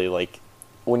offensively, like,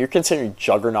 when you're considering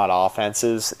juggernaut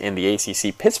offenses in the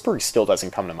ACC, Pittsburgh still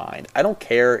doesn't come to mind. I don't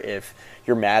care if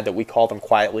you're mad that we call them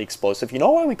quietly explosive. You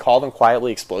know why we call them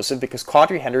quietly explosive? Because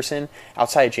Quadri Henderson,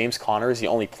 outside of James Conner, is the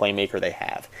only playmaker they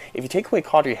have. If you take away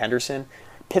Quadri Henderson,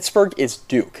 Pittsburgh is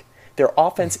Duke. Their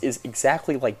offense is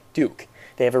exactly like Duke.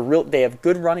 They have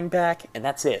good running back, and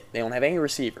that's it. They don't have any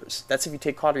receivers. That's if you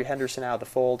take Quadri Henderson out of the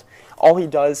fold. All he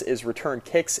does is return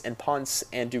kicks and punts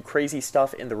and do crazy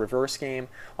stuff in the reverse game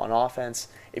on offense.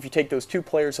 If you take those two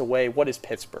players away, what is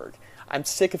Pittsburgh? I'm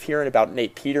sick of hearing about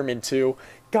Nate Peterman, too.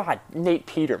 God, Nate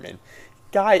Peterman.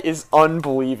 Guy is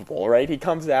unbelievable, right? He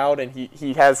comes out and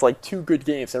he has like 2 good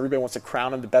games. Everybody wants to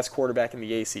crown him the best quarterback in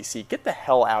the ACC. Get the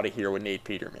hell out of here with Nate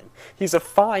Peterman. He's a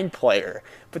fine player,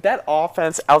 but that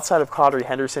offense outside of Quadri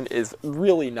Henderson is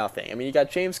really nothing. I mean, you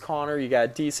got James Conner, you got a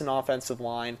decent offensive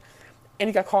line, and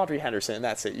you got Quadri Henderson, and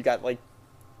that's it. You got like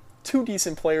 2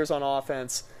 decent players on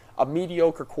offense, a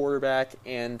mediocre quarterback,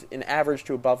 and an average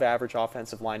to above average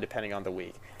offensive line depending on the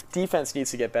week. Defense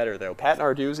needs to get better, though. Pat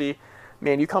Narduzzi,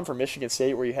 man, you come from Michigan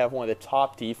State where you have one of the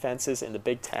top defenses in the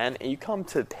Big Ten, and you come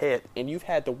to Pitt, and you've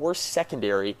had the worst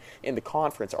secondary in the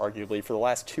conference, arguably, for the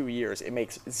last 2 years. It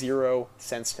makes 0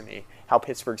 sense to me how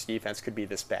Pittsburgh's defense could be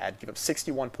this bad. Give up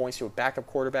 61 points to a backup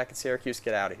quarterback at Syracuse.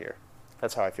 Get out of here.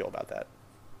 That's how I feel about that.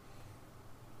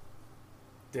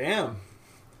 Damn.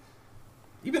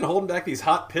 You've been holding back these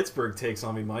hot Pittsburgh takes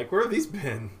on me, Mike. Where have these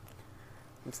been?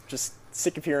 I'm just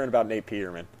sick of hearing about Nate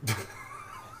Peterman.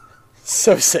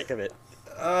 So sick of it.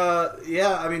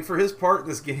 Yeah, I mean, for his part in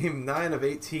this game, 9 of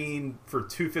 18 for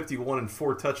 251 and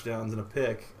 4 touchdowns and a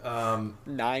pick.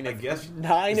 9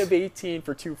 of 18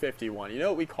 for 251. You know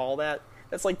what we call that?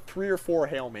 That's like 3 or 4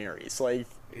 Hail Marys. Like,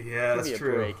 yeah, give that's me a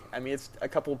true. break. I mean, it's a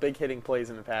couple big hitting plays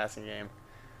in the passing game.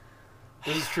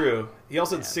 This is true. He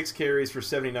also had 6 carries for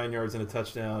 79 yards and a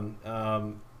touchdown.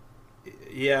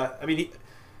 Yeah, I mean,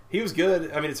 he was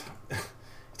good. I mean, it's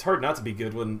hard not to be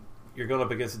good when you're going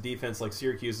up against a defense like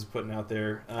Syracuse is putting out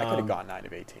there. I could have gone 9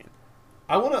 of 18.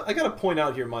 I got to point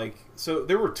out here, Mike. So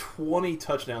there were 20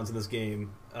 touchdowns in this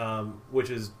game,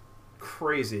 which is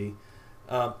crazy.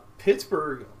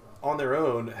 Pittsburgh, on their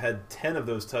own, had 10 of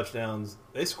those touchdowns.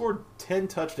 They scored 10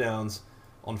 touchdowns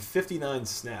on 59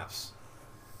 snaps.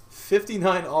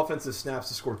 59 offensive snaps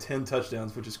to score 10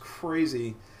 touchdowns, which is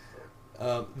crazy.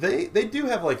 They do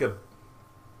have like a...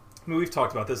 I mean, we've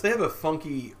talked about this. They have a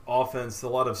funky offense, a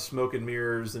lot of smoke and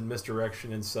mirrors and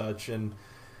misdirection and such. And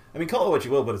I mean, call it what you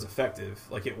will, but it's effective.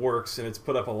 Like, it works, and it's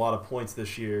put up a lot of points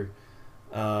this year.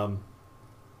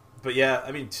 But yeah,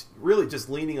 I mean, really just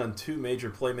leaning on 2 major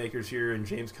playmakers here in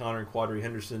James Conner and Quadri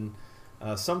Henderson.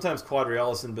 Sometimes Quadri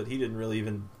Ellison, but he didn't really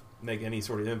even make any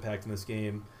sort of impact in this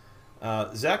game.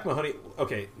 Zach Mahoney.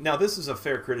 Okay, now this is a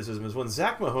fair criticism. Is when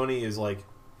Zach Mahoney is like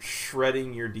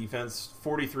shredding your defense,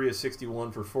 43 of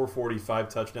 61 for 445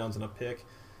 touchdowns and a pick.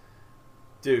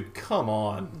 Dude, come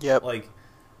on. Yep. Like,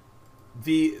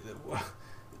 the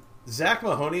Zach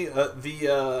Mahoney,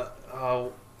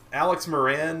 Alex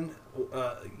Moran,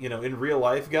 in real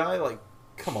life guy, like,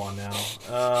 come on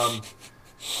now.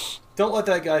 Don't let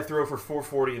that guy throw for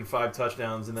 440 and 5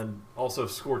 touchdowns and then also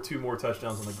score 2 more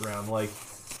touchdowns on the ground. Like,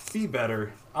 be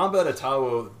better. Amba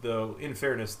Atawo, though, in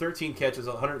fairness, 13 catches,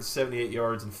 178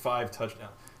 yards, and 5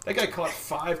 touchdowns. That guy caught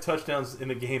 5 touchdowns in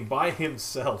the game by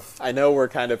himself. I know we're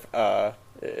kind of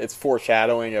it's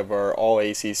foreshadowing of our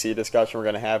all-ACC discussion we're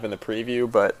going to have in the preview,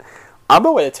 but Amba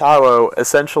Atawo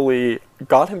essentially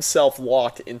got himself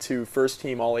locked into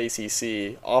first-team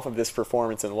all-ACC off of this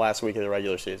performance in the last week of the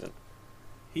regular season.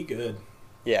 He good.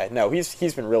 Yeah, no, he's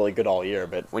been really good all year,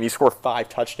 but when you score 5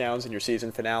 touchdowns in your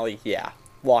season finale, yeah,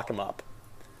 lock him up.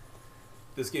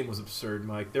 This game was absurd,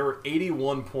 Mike. There were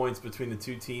 81 points between the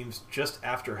 2 teams just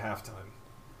after halftime.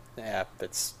 Yeah,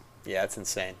 it's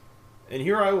insane. And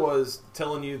here I was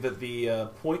telling you that the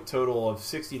point total of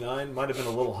 69 might have been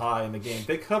a little high in the game.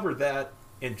 They covered that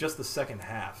in just the second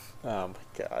half. Oh, my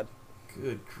God.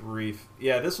 Good grief.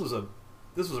 Yeah, this was a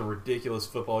this was a ridiculous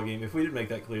football game. If we didn't make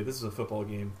that clear, this is a football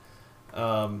game.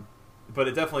 But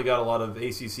it definitely got a lot of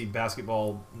ACC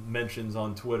basketball mentions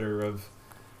on Twitter of,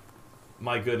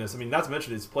 my goodness. I mean, not to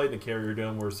mention it's played in the Carrier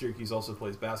Dome where Syracuse also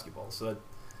plays basketball. So that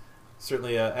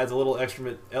certainly adds a little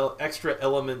extra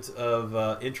element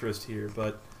of interest here.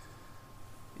 But,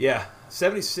 yeah,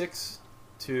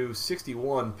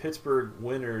 76-61, Pittsburgh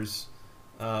winners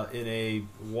in a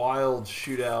wild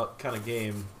shootout kind of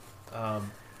game.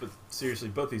 But seriously,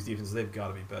 both these defenses, they've got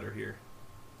to be better here.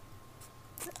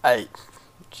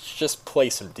 Just play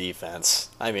some defense.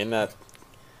 I mean,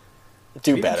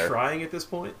 do better. Trying at this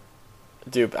point?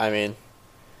 I mean,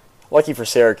 lucky for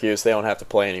Syracuse, they don't have to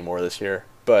play anymore this year.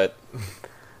 But,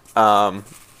 I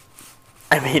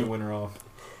mean, winner off.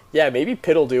 Yeah, maybe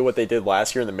Pitt will do what they did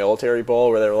last year in the Military Bowl,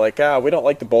 where they were like, we don't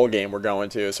like the bowl game we're going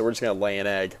to, so we're just going to lay an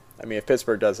egg. I mean, if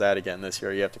Pittsburgh does that again this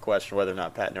year, you have to question whether or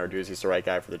not Pat Narduzzi is the right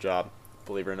guy for the job.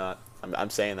 Believe it or not, I'm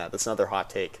saying that. That's another hot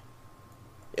take.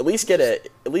 At least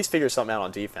figure something out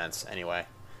on defense. Anyway,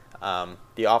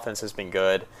 the offense has been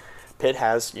good. Pitt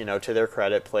has, to their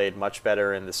credit, played much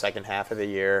better in the second half of the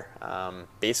year.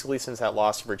 Basically, since that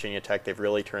loss to Virginia Tech, they've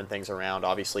really turned things around.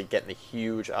 Obviously, getting the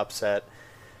huge upset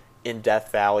in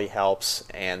Death Valley helps,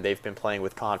 and they've been playing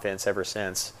with confidence ever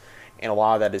since. And a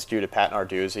lot of that is due to Pat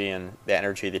Narduzzi and the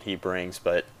energy that he brings,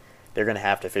 but they're going to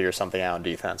have to figure something out on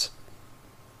defense.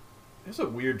 There's a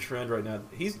weird trend right now.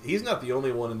 He's not the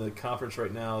only one in the conference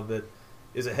right now that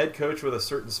is a head coach with a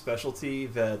certain specialty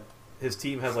that his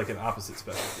team has like an opposite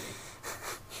specialty.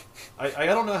 I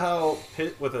don't know how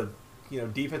Pitt with a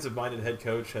defensive-minded head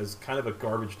coach has kind of a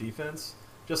garbage defense.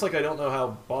 Just like I don't know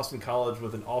how Boston College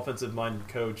with an offensive-minded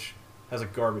coach has a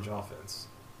garbage offense.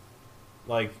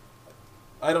 Like,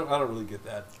 I don't really get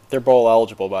that. They're bowl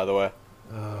eligible, by the way.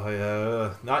 Oh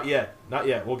yeah, not yet.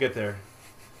 We'll get there.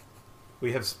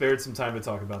 We have spared some time to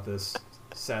talk about this,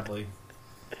 sadly.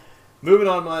 Moving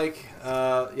on, Mike.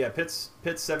 Pitt's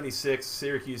 76,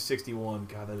 Syracuse 61.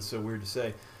 God, that is so weird to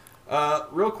say.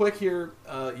 Real quick here,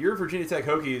 your Virginia Tech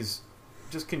Hokies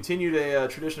just continued a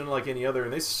tradition unlike any other,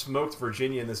 and they smoked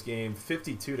Virginia in this game,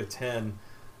 52-10.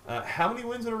 How many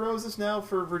wins in a row is this now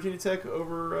for Virginia Tech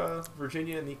over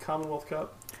Virginia in the Commonwealth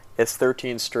Cup? It's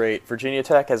 13 straight. Virginia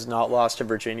Tech has not lost to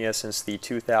Virginia since the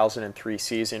 2003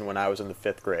 season when I was in the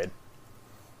 5th grade.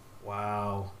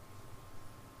 Wow.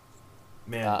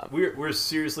 Man, we're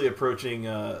seriously approaching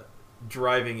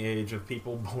driving age of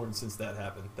people born since that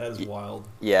happened. That is wild.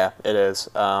 Yeah, it is.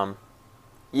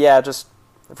 Just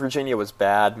Virginia was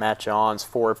bad. Matt Johns,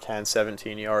 4 of 10,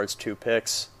 17 yards, 2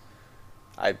 picks.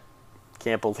 I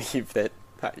can't believe that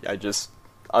I just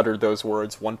uttered those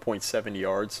words, 1.7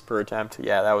 yards per attempt.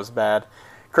 Yeah, that was bad.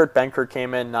 Kurt Benkert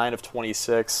came in, 9 of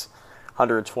 26,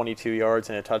 122 yards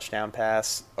and a touchdown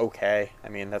pass. Okay. I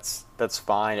mean, that's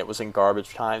fine. It was in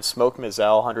garbage time. Smoke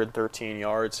Mizell, 113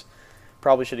 yards.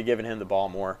 Probably should have given him the ball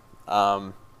more.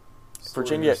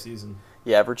 Virginia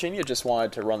just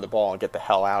wanted to run the ball and get the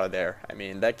hell out of there. I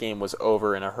mean, that game was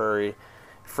over in a hurry.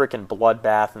 Freaking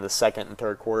bloodbath in the second and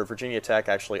third quarter. Virginia Tech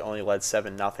actually only led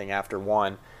 7-0 after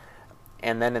one.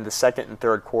 And then in the second and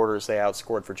third quarters, they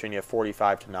outscored Virginia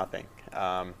 45-0.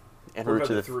 En route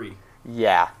to the 3.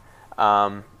 Yeah.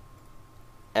 And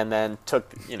then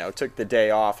took the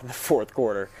day off in the fourth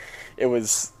quarter. It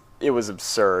was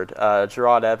absurd.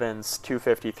 Gerard Evans,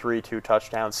 253, 2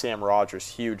 touchdowns. Sam Rogers,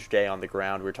 huge day on the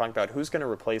ground. We were talking about who's going to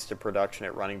replace the production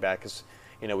at running back because,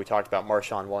 we talked about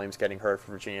Marshawn Williams getting hurt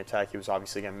for Virginia Tech. He was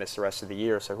obviously going to miss the rest of the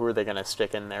year. So who are they going to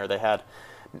stick in there? They had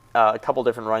a couple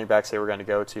different running backs they were going to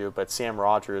go to, but Sam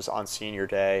Rogers on senior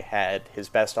day had his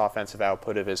best offensive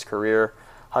output of his career,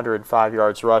 105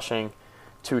 yards rushing,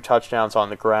 2 touchdowns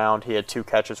on the ground. He had 2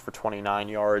 catches for 29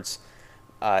 yards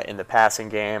in the passing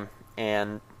game.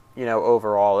 And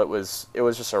overall, it was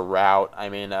just a rout. I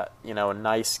mean, a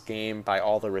nice game by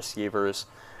all the receivers.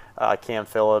 Cam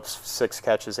Phillips, 6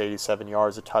 catches, 87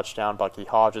 yards, a touchdown. Bucky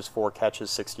Hodges, 4 catches,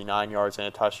 69 yards, and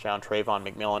a touchdown. Trayvon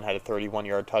McMillan had a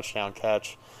 31-yard touchdown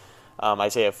catch.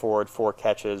 Isaiah Ford, 4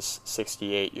 catches,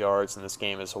 68 yards in this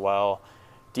game as well.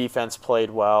 Defense played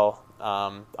well,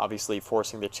 obviously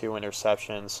forcing the 2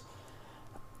 interceptions.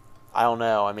 I don't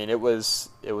know. I mean, it was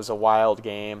a wild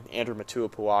game. Andrew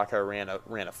Matuapuaka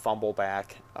ran a fumble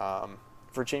back.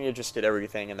 Virginia just did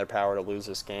everything in their power to lose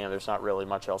this game. There's not really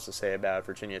much else to say about it.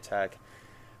 Virginia Tech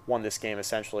won this game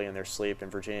essentially in their sleep, and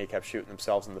Virginia kept shooting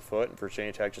themselves in the foot, and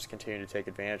Virginia Tech just continued to take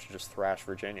advantage and just thrash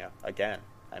Virginia again.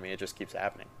 I mean, it just keeps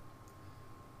happening.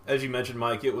 As you mentioned,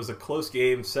 Mike, it was a close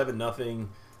game, 7-0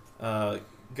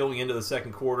 going into the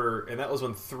second quarter, and that was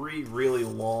when 3 really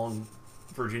long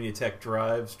Virginia Tech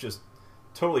drives just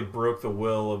totally broke the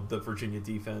will of the Virginia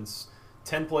defense.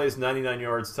 10 plays, 99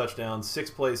 yards, touchdown.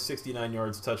 6 plays, 69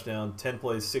 yards, touchdown. 10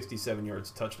 plays, 67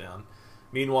 yards, touchdown.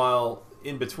 Meanwhile,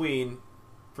 in between,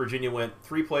 Virginia went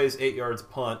 3 plays, 8 yards,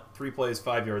 punt. 3 plays,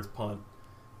 5 yards, punt.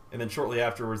 And then shortly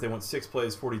afterwards, they went 6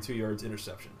 plays, 42 yards,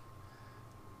 interception.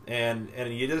 And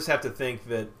you just have to think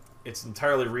that it's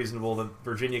entirely reasonable that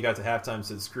Virginia got to halftime and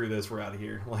said, screw this, we're out of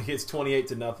here. Like, it's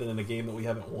 28-0 in a game that we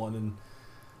haven't won in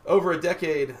over a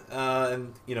decade.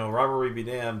 And, rivalry be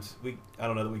damned. I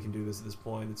don't know that we can do this at this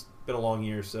point. It's been a long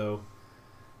year, so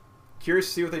curious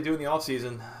to see what they do in the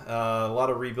offseason. A lot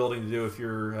of rebuilding to do if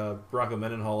you're Bronco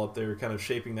Mendenhall up there, kind of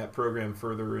shaping that program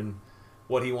further and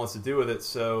what he wants to do with it.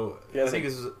 So I think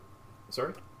this is –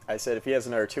 sorry? I said if he has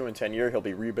another 2 and 10 year, he'll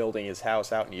be rebuilding his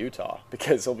house out in Utah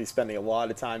because he'll be spending a lot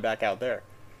of time back out there.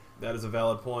 That is a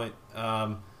valid point.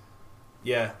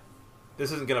 Yeah,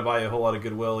 this isn't going to buy you a whole lot of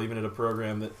goodwill, even at a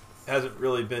program that hasn't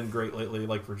really been great lately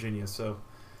like Virginia. So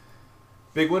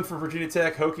big win for Virginia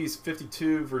Tech. Hokies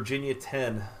 52, Virginia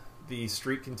 10. The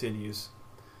streak continues.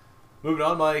 Moving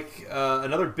on, Mike.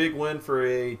 Another big win for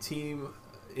a team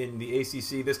in the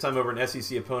ACC, this time over an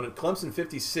SEC opponent. Clemson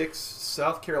 56,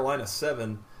 South Carolina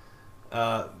 7.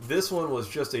 This one was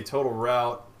just a total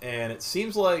rout, and it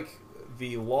seems like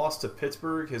the loss to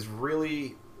Pittsburgh has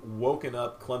really woken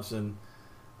up Clemson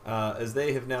as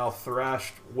they have now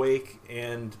thrashed Wake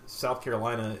and South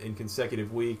Carolina in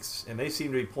consecutive weeks, and they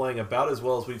seem to be playing about as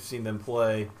well as we've seen them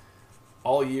play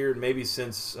all year, maybe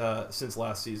since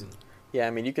last season. Yeah, I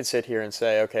mean, you could sit here and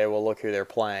say, okay, well, look who they're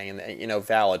playing, and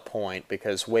valid point,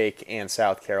 because Wake and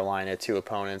South Carolina, two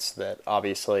opponents that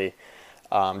obviously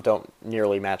don't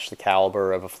nearly match the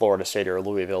caliber of a Florida State or a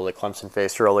Louisville that Clemson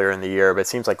faced earlier in the year, but it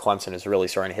seems like Clemson is really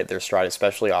starting to hit their stride,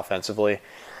 especially offensively.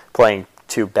 Playing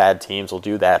two bad teams will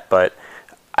do that, but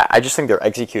I just think they're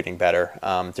executing better.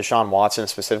 Deshaun Watson,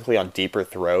 specifically on deeper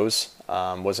throws,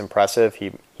 was impressive.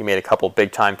 He made a couple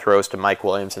big-time throws to Mike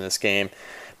Williams in this game.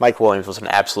 Mike Williams was an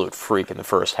absolute freak in the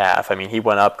first half. I mean, he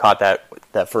went up, caught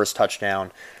that first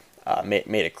touchdown,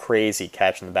 made a crazy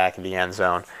catch in the back of the end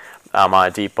zone. On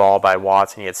a deep ball by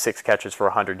Watson, he had 6 catches for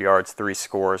 100 yards, 3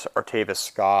 scores. Artavis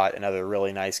Scott, another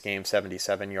really nice game,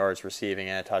 77 yards receiving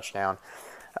and a touchdown.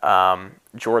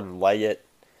 Jordan Leggett,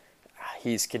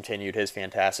 he's continued his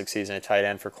fantastic season at tight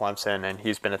end for Clemson, and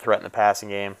he's been a threat in the passing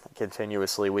game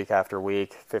continuously week after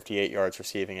week, 58 yards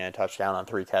receiving and a touchdown on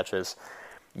 3 catches.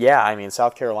 Yeah, I mean,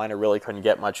 South Carolina really couldn't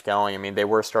get much going. I mean, they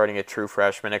were starting a true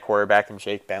freshman at quarterback in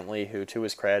Jake Bentley, who, to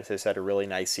his credit, has had a really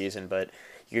nice season, but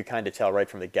you could kind of tell right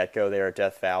from the get-go there at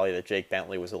Death Valley that Jake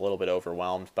Bentley was a little bit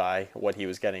overwhelmed by what he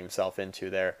was getting himself into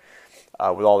there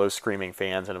with all those screaming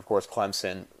fans, and, of course,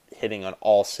 Clemson hitting on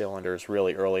all cylinders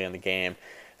really early in the game.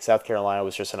 South Carolina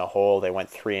was just in a hole. They went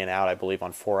 3 and out, I believe,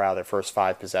 on 4 out of their first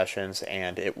 5 possessions,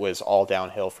 and it was all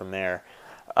downhill from there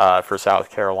for South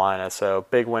Carolina. So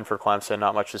big win for Clemson.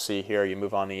 Not much to see here. You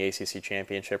move on to the ACC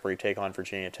Championship where you take on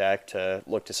Virginia Tech to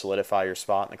look to solidify your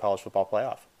spot in the college football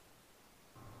playoff.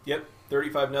 Yep,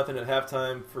 35-0 at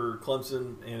halftime for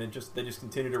Clemson, and they just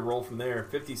continue to roll from there.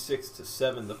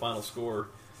 56-7 the final score.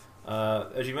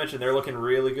 As you mentioned, they're looking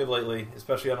really good lately,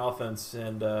 especially on offense,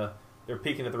 and they're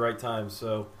peaking at the right time.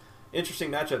 So interesting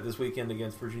matchup this weekend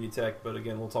against Virginia Tech, but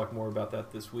again, we'll talk more about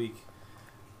that this week.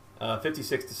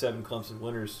 56-7 Clemson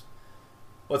winners.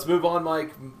 Let's move on,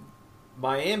 Mike.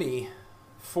 Miami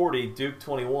 40, Duke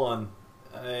 21.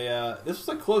 This was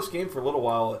a close game for a little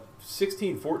while.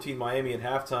 16-14 Miami at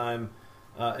halftime.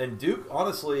 And Duke,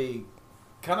 honestly,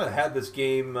 kind of had this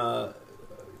game,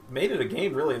 made it a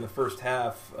game really in the first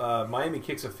half. Miami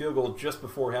kicks a field goal just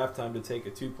before halftime to take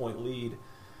a 2-point lead.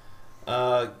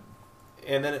 And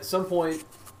then at some point,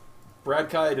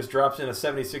 Brad Kaaya just drops in a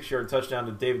 76-yard touchdown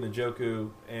to David Njoku,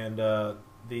 and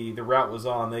the route was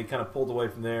on. They kind of pulled away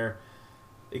from there.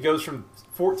 It goes from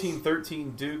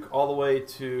 14-13 Duke all the way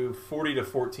to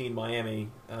 40-14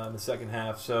 Miami in the second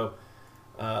half. So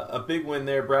a big win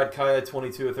there. Brad Kaaya,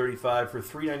 22 of 35 for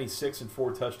 396 and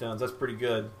 4 touchdowns. That's pretty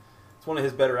good. It's one of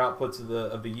his better outputs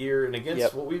of the year, and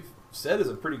against what we've said is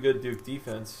a pretty good Duke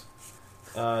defense.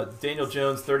 Daniel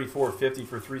Jones, 34-50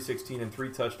 for 316 and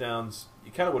 3 touchdowns.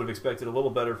 You kind of would have expected a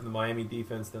little better from the Miami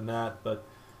defense than that, but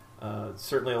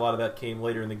certainly a lot of that came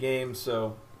later in the game.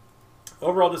 So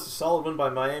overall, just a solid win by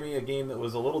Miami, a game that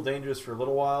was a little dangerous for a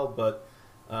little while, but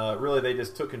really they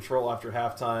just took control after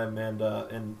halftime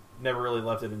and never really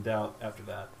left it in doubt after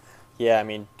that. Yeah, I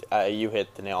mean, you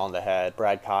hit the nail on the head.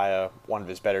 Brad Kaaya, one of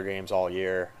his better games all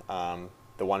year.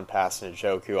 The one pass to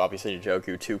Njoku, obviously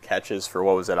Njoku, 2 catches for,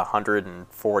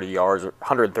 140 yards,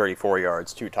 134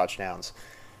 yards, 2 touchdowns.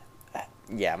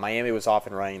 Yeah, Miami was off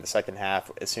and running the second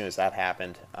half as soon as that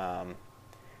happened.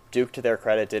 Duke, to their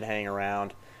credit, did hang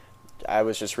around. I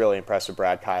was just really impressed with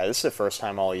Brad Kaya. This is the first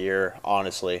time all year,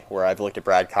 honestly, where I've looked at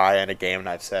Brad Kaya in a game and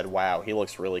I've said, wow, he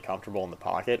looks really comfortable in the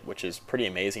pocket, which is pretty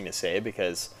amazing to say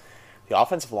because the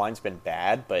offensive line's been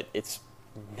bad, but it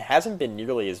hasn't been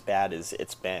nearly as bad as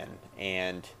it's been.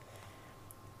 And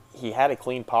he had a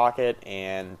clean pocket,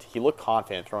 and he looked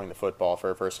confident throwing the football for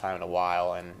the first time in a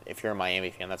while. And if you're a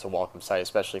Miami fan, that's a welcome sight,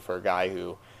 especially for a guy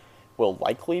who will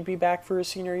likely be back for his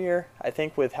senior year, I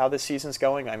think, with how this season's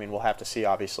going. I mean, we'll have to see,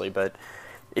 obviously, but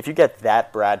if you get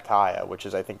that Brad Kaya, which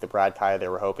is, I think, the Brad Kaya they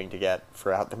were hoping to get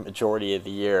throughout the majority of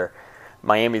the year,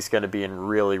 Miami's going to be in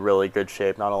really, really good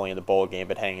shape, not only in the bowl game,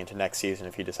 but heading into next season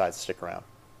if he decides to stick around.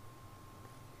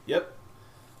 Yep.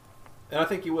 And I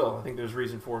think he will. I think there's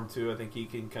reason for him to. I think he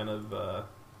can kind of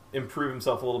improve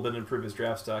himself a little bit and improve his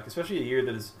draft stock, especially a year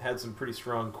that has had some pretty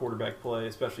strong quarterback play,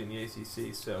 especially in the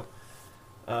ACC. So,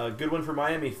 good win for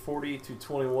Miami,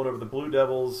 40-21 over the Blue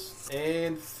Devils.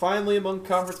 And finally, among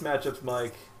conference matchups,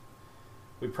 Mike,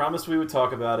 we promised we would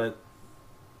talk about it.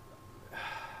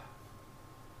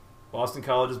 Boston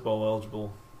College is bowl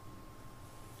eligible.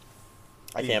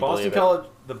 I can't believe it.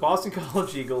 The Boston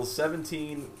College Eagles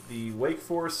 17, the Wake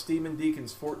Forest Steeman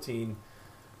Deacons 14.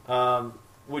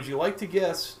 Would you like to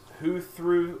guess who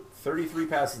threw 33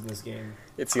 passes in this game?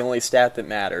 It's the only stat that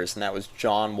matters, and that was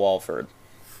John Walford.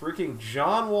 Freaking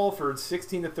John Walford,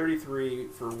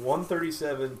 16-33 for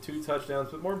 137, 2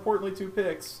 touchdowns, but more importantly, 2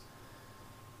 picks.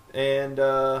 And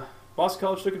Boston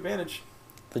College took advantage.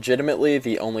 Legitimately,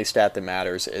 the only stat that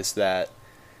matters is that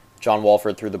John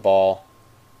Walford threw the ball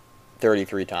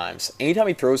 33 times. Anytime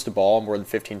he throws the ball more than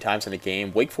 15 times in a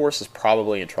game, Wake Forest is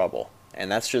probably in trouble.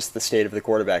 And that's just the state of the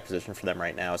quarterback position for them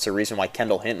right now. It's the reason why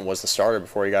Kendall Hinton was the starter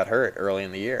before he got hurt early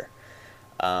in the year.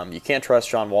 You can't trust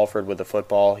John Walford with the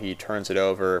football. He turns it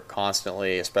over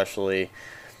constantly, especially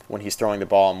when he's throwing the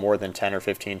ball more than 10 or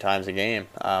 15 times a game.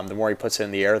 The more he puts it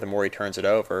in the air, the more he turns it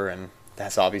over, and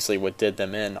that's obviously what did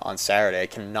them in on Saturday. I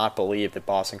cannot believe that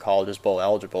Boston College is bowl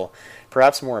eligible.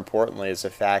 Perhaps more importantly is the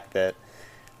fact that,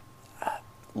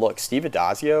 look, Steve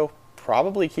Adazio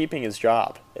probably keeping his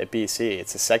job at BC.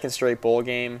 It's a second straight bowl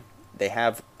game. They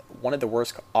have one of the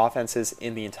worst offenses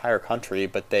in the entire country,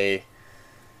 but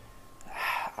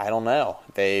I don't know.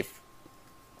 They've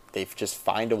just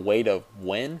find a way to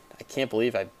win. I can't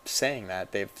believe I'm saying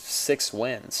that. They have 6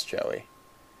 wins, Joey.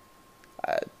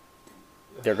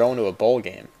 They're going to a bowl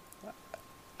game.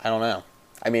 I don't know.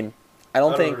 I mean, I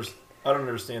don't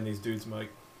understand these dudes, Mike.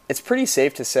 It's pretty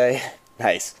safe to say.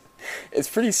 Nice. It's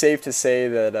pretty safe to say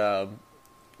that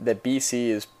that BC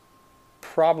is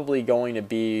probably going to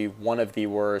be one of the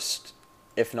worst,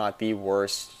 if not the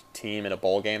worst, team in a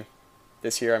bowl game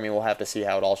this year. I mean, we'll have to see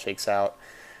how it all shakes out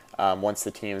once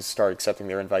the teams start accepting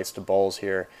their invites to bowls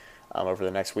here over the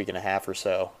next week and a half or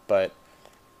so. But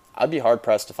I'd be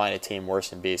hard-pressed to find a team worse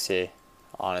than BC,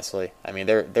 honestly. I mean,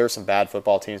 there are some bad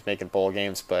football teams making bowl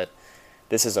games, but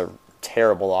this is a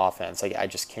terrible offense. I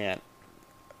just can't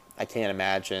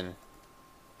imagine,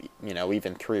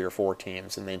 even 3 or 4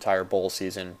 teams in the entire bowl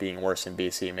season being worse than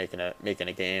BC making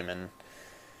a game and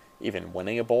even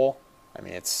winning a bowl. I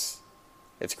mean, it's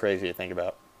crazy to think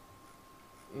about.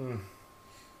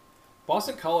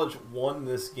 Boston College won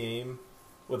this game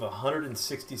with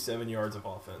 167 yards of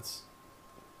offense.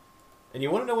 And you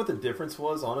want to know what the difference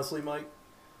was, honestly, Mike?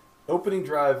 Opening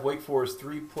drive, Wake Forest,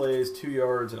 3 plays, 2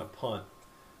 yards, and a punt.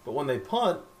 But when they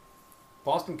punt,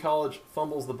 Boston College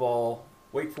fumbles the ball.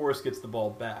 Wake Forest gets the ball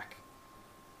back.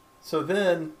 So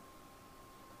then,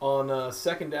 on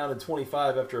second down and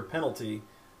 25 after a penalty,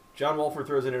 John Walford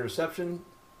throws an interception.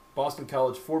 Boston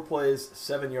College, 4 plays,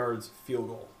 7 yards, field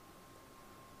goal.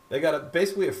 They got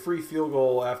basically a free field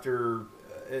goal after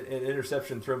an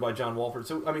interception thrown by John Walford.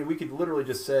 So, I mean, we could literally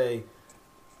just say,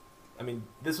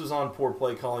 this was on poor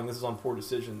play calling. This is on poor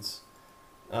decisions.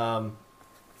 You're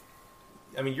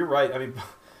right.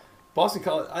 Boston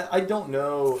College, I don't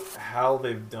know how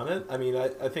they've done it. I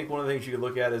think one of the things you could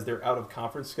look at is their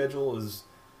out-of-conference schedule is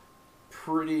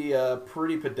pretty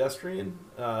pedestrian.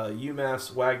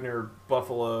 UMass, Wagner,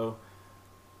 Buffalo,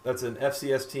 that's an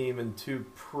FCS team, and 2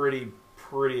 pretty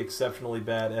exceptionally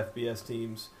bad FBS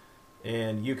teams,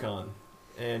 and UConn.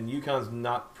 And UConn's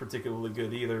not particularly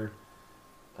good either.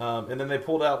 And then they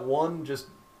pulled out one just,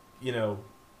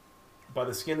 by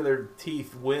the skin of their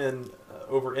teeth win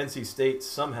over NC State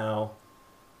somehow,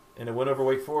 and it went over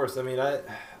Wake Forest. I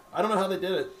don't know how they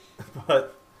did it,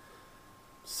 but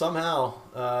somehow,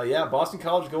 Boston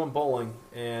College going bowling,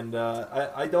 and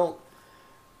I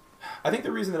think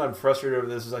the reason that I'm frustrated over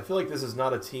this is I feel like this is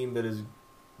not a team that is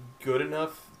good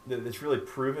enough that it's really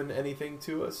proven anything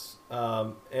to us,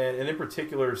 and in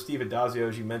particular, Steve Adazio,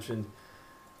 as you mentioned.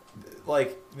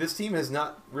 like, this team has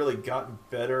not really gotten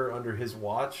better under his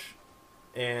watch,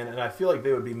 and I feel like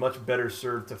they would be much better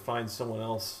served to find someone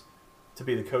else to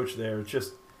be the coach there. It's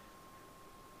just,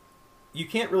 you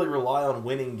can't really rely on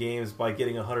winning games by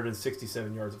getting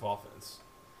 167 yards of offense.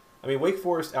 I mean, Wake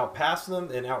Forest outpassed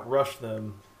them and outrushed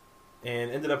them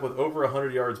and ended up with over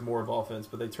 100 yards more of offense,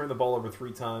 but they turned the ball over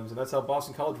 3 times, and that's how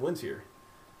Boston College wins here.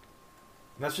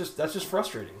 And that's just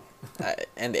frustrating.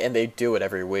 And they do it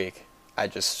every week. I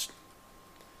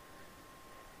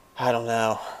don't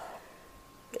know.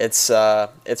 It's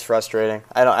frustrating.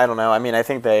 I don't know. I mean, I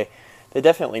think they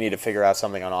definitely need to figure out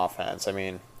something on offense. I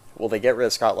mean, will they get rid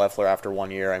of Scott Loeffler after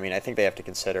 1 year? I mean, I think they have to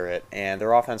consider it. And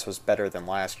their offense was better than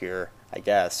last year, I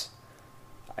guess.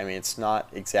 I mean, it's not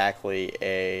exactly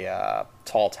a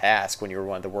tall task when you were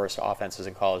one of the worst offenses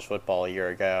in college football a year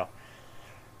ago.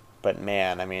 But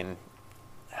man, I mean,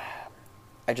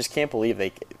 I just can't believe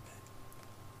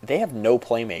they have no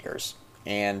playmakers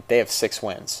and they have 6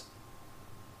 wins.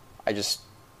 I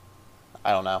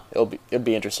don't know. It'll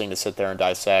be interesting to sit there and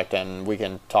dissect, and we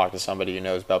can talk to somebody who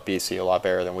knows about BC a lot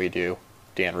better than we do,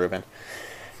 Dan Rubin,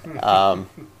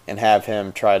 and have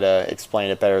him try to explain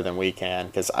it better than we can,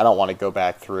 because I don't want to go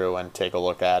back through and take a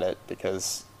look at it,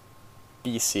 because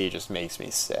BC just makes me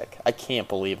sick. I can't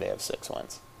believe they have 6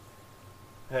 wins.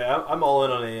 Hey, I'm all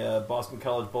in on a Boston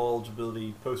College bowl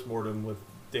eligibility postmortem with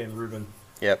Dan Rubin.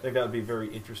 Yep. I think that would be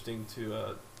very interesting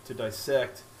to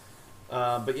dissect.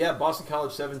 But yeah, Boston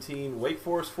College 17, Wake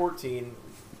Forest 14.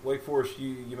 Wake Forest,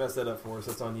 you messed that up for us.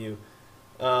 That's on you.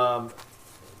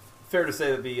 Fair to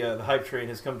say that the hype train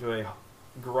has come to a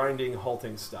grinding,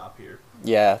 halting stop here.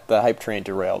 Yeah, the hype train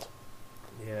derailed.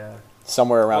 Yeah.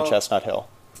 Somewhere around Chestnut Hill.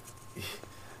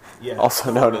 Yeah.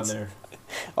 Also known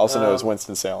as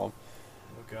Winston-Salem.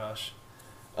 Oh gosh.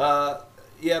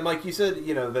 Yeah, Mike, you said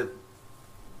that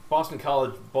Boston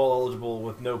College bowl eligible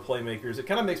with no playmakers. It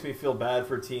kind of makes me feel bad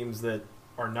for teams that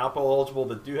are not bowl eligible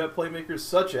that do have playmakers,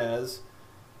 such as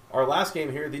our last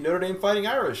game here, the Notre Dame Fighting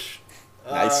Irish.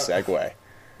 Nice segue.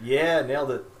 Yeah,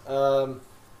 nailed it.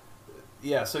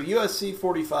 Yeah, so USC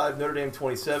 45, Notre Dame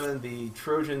 27. The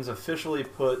Trojans officially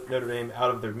put Notre Dame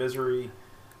out of their misery.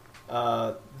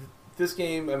 This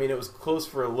game, I mean, it was close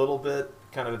for a little bit,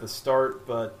 kind of at the start,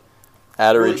 but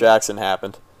Adoree Jackson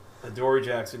happened. Adoree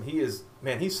Jackson, he's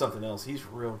something else. He's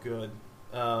real good.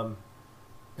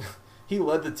 He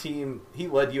led the team. He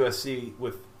led USC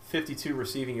with 52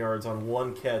 receiving yards on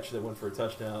 1 catch that went for a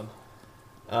touchdown.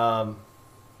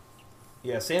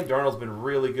 Yeah, Sam Darnold's been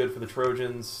really good for the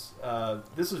Trojans.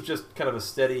 This was just kind of a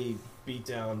steady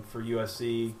beatdown for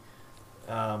USC.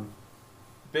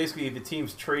 Basically, the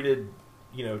teams traded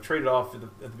off at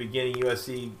the beginning.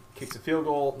 USC kicks a field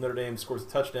goal. Notre Dame scores a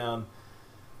touchdown.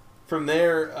 From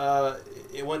there,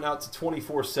 it went out to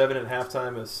 24-7 at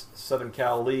halftime as Southern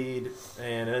Cal lead,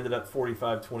 and it ended up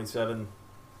 45-27.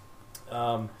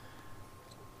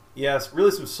 Yes,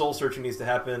 really some soul-searching needs to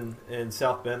happen in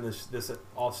South Bend this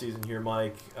offseason here,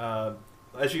 Mike.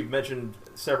 As you've mentioned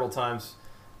several times,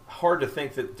 hard to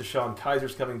think that Deshaun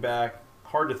Kaiser's coming back.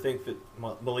 Hard to think that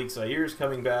Malik Zaire is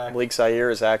coming back. Malik Zaire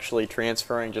is actually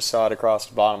transferring. Just saw it across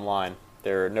the bottom line.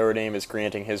 Notre Dame is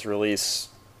granting his release,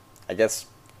 I guess,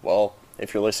 well,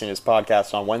 if you're listening to this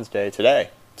podcast on Wednesday,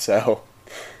 today. So,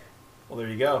 well, there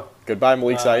you go. Goodbye,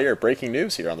 Malik Zaire. Breaking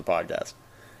news here on the podcast.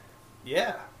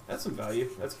 Yeah, that's some value.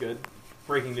 That's good.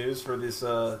 Breaking news for this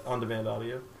on-demand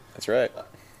audio. That's right.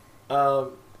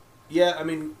 Yeah, I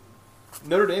mean,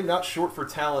 Notre Dame not short for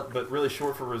talent, but really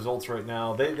short for results right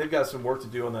now. They've got some work to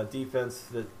do on that defense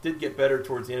that did get better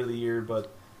towards the end of the year,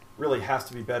 but really has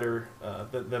to be better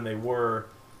than they were.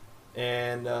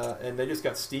 And they just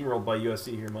got steamrolled by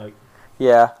USC here, Mike.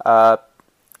 Yeah,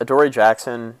 Adoree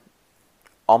Jackson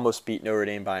almost beat Notre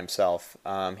Dame by himself.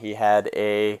 He had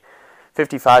a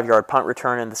 55-yard punt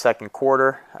return in the second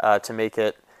quarter to make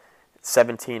it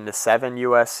 17-7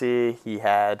 USC. He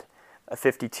had a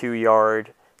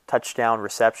 52-yard touchdown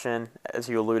reception, as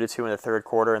you alluded to, in the third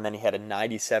quarter, and then he had a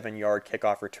 97-yard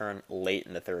kickoff return late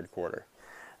in the third quarter.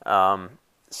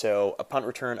 So a punt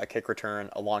return, a kick return,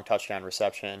 a long touchdown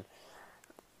reception,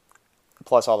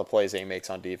 plus all the plays that he makes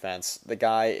on defense. The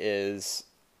guy is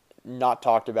not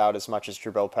talked about as much as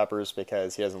Jabril Peppers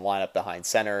because he doesn't line up behind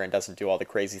center and doesn't do all the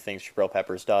crazy things Jabril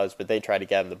Peppers does, but they try to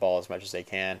get him the ball as much as they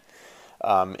can,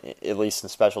 at least in the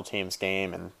special teams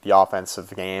game and the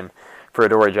offensive game. For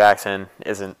Adoree Jackson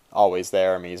isn't always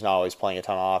there. I mean, he's not always playing a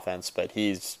ton of offense, but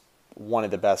he's one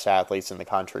of the best athletes in the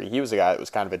country. He was a guy that was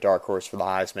kind of a dark horse for the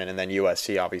Heisman, and then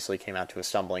USC obviously came out to a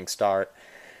stumbling start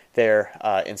there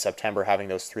in September, having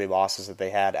those 3 losses that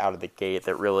they had out of the gate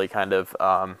that really kind of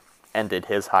ended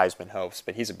his Heisman hopes.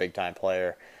 But he's a big-time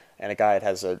player, and a guy that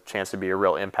has a chance to be a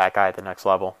real impact guy at the next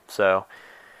level. So,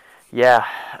 yeah,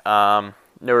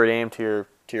 Notre Dame, to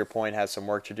your point, has some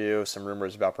work to do. Some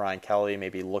rumors about Brian Kelly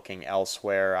maybe looking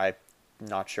elsewhere. I'm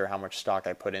not sure how much stock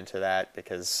I put into that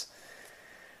because,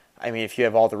 I mean, if you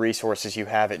have all the resources you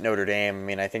have at Notre Dame, I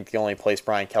mean, I think the only place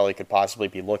Brian Kelly could possibly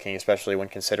be looking, especially when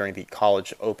considering the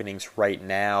college openings right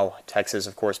now, Texas,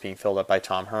 of course, being filled up by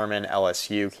Tom Herman,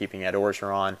 LSU keeping Ed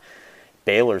Orgeron,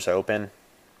 Baylor's open.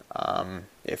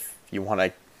 If you want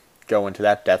to go into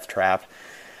that death trap.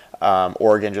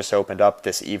 Oregon just opened up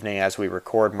this evening as we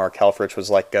record. Mark Helfrich was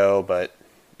let go, but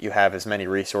you have as many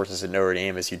resources at Notre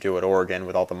Dame as you do at Oregon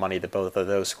with all the money that both of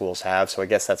those schools have. So I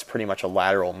guess that's pretty much a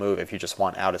lateral move if you just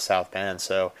want out of South Bend.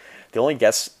 So the only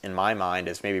guess in my mind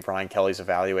is maybe Brian Kelly's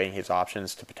evaluating his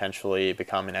options to potentially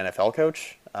become an NFL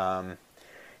coach.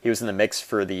 He was in the mix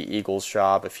for the Eagles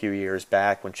job a few years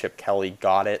back when Chip Kelly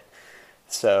got it.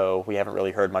 So we haven't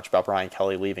really heard much about Brian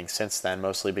Kelly leaving since then,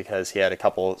 mostly because he had a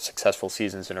couple successful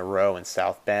seasons in a row in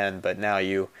South Bend. But now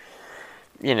you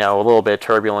know, a little bit of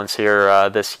turbulence here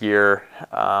this year,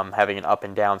 having an up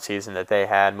and down season that they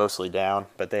had, mostly down,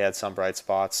 but they had some bright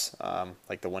spots,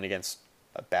 like the win against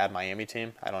a bad Miami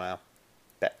team. I don't know,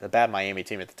 the bad Miami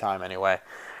team at the time anyway.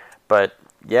 But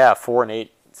yeah, 4-8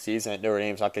 season at Notre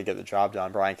Dame's not going to get the job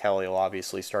done. Brian Kelly will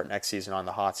obviously start next season on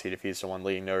the hot seat if he's the one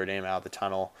leading Notre Dame out of the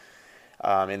tunnel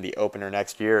in the opener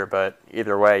next year. But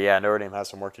either way, yeah, Notre Dame has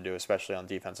some work to do, especially on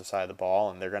the defensive side of the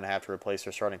ball, and they're going to have to replace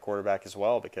their starting quarterback as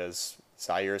well because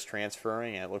Zaire is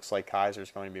transferring, and it looks like Kaiser's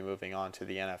going to be moving on to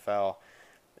the NFL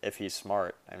if he's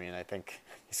smart. I mean, I think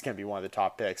he's going to be one of the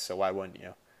top picks, so why wouldn't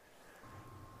you?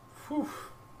 Whew.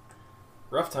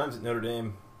 Rough times at Notre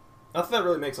Dame. Not that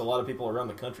really makes a lot of people around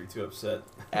the country too upset.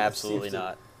 Absolutely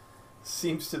not.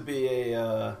 Seems to be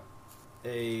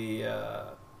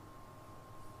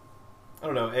I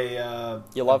don't know,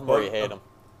 you love him or you hate him.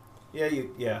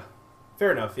 Yeah.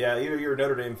 Fair enough. Yeah, either you're a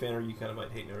Notre Dame fan or you kind of might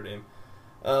hate Notre Dame.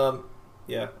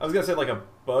 Yeah, I was gonna say like a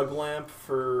bug lamp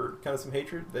for kind of some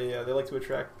hatred. They like to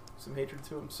attract some hatred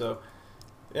to them. So,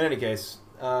 in any case,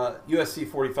 USC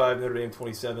 45, Notre Dame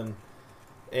 27,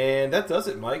 and that does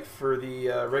it, Mike, for the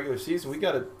regular season. We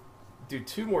got to do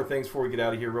two more things before we get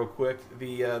out of here, real quick.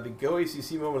 The Go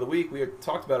ACC moment of the week. We had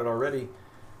talked about it already.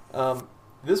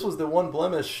 This was the one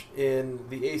blemish in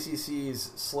the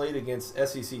ACC's slate against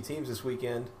SEC teams this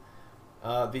weekend.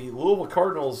 The Louisville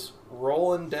Cardinals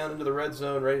rolling down into the red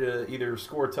zone, ready to either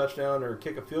score a touchdown or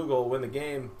kick a field goal, win the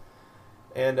game.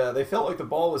 And they felt like the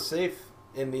ball was safe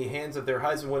in the hands of their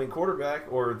Heisman-winning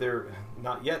quarterback, or their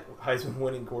not yet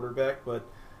Heisman-winning quarterback, but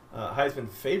Heisman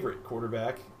favorite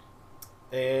quarterback.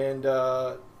 And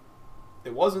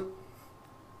it wasn't.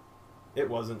 It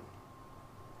wasn't.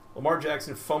 Lamar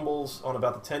Jackson fumbles on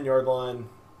about the 10-yard line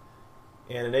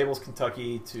and enables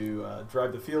Kentucky to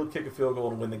drive the field, kick a field goal,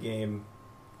 and win the game.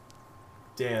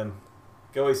 Damn.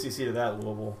 Go ACC to that,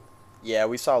 Louisville. Yeah,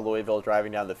 we saw Louisville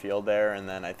driving down the field there, and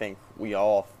then I think we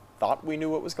all thought we knew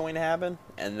what was going to happen,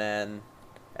 and then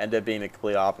ended up being the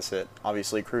complete opposite.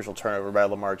 Obviously, crucial turnover by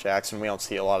Lamar Jackson. We don't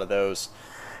see a lot of those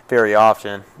very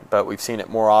often, but we've seen it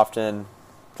more often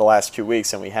the last 2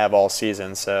 weeks than we have all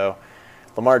season. So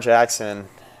Lamar Jackson,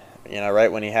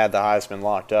 right when he had the Heisman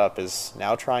locked up, is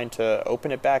now trying to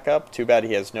open it back up. Too bad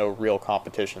he has no real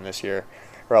competition this year,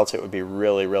 or else it would be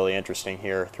really, really interesting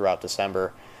here throughout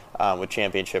December with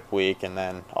championship week and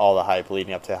then all the hype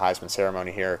leading up to the Heisman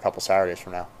ceremony here a couple Saturdays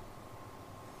from now.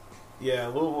 Yeah,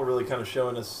 Louisville really kind of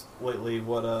showing us lately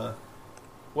what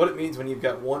it means when you've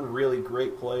got one really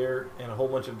great player and a whole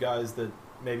bunch of guys that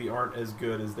maybe aren't as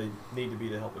good as they need to be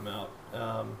to help him out.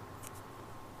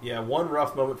 Yeah, one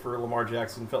rough moment for Lamar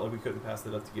Jackson. Felt like we couldn't pass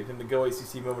that up to give him the Go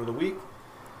ACC moment of the week.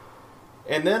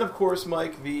 And then, of course,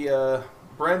 Mike, the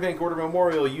Brian Van Gorder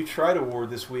Memorial You Tried Award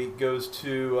this week goes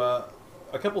to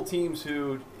a couple teams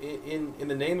who, in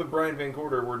the name of Brian Van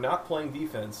Gorder, were not playing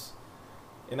defense.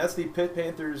 And that's the Pitt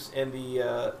Panthers and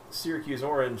the Syracuse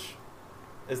Orange,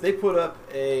 as they put up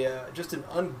just an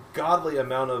ungodly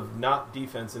amount of not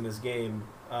defense in this game,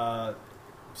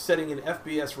 setting an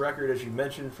FBS record, as you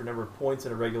mentioned, for number of points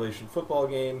in a regulation football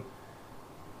game.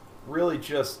 Really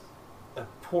just a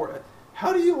poor...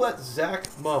 How do you let Zach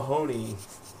Mahoney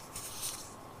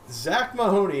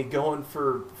going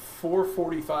for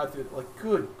 445, like,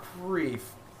 good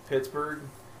grief, Pittsburgh.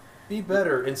 Be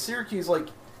better. And Syracuse, like,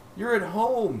 you're at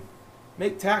home.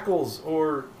 Make tackles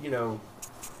or,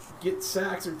 get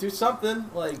sacks or do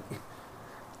something. Like,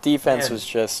 defense was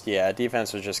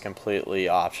just completely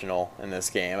optional in this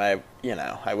game. I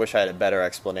wish I had a better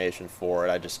explanation for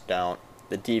it. I just don't.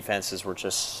 The defenses were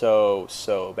just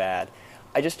so bad.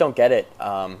 I just don't get it.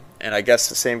 And I guess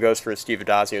the same goes for Steve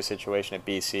Adazio's situation at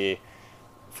BC.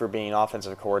 For being an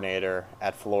offensive coordinator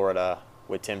at Florida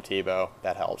with Tim Tebow,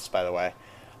 that helps, by the way.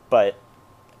 But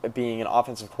being an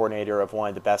offensive coordinator of one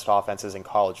of the best offenses in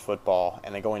college football,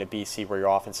 and then going to BC where your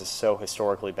offense is so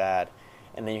historically bad,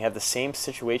 and then you have the same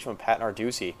situation with Pat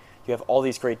Narduzzi. You have all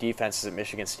these great defenses at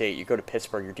Michigan State. You go to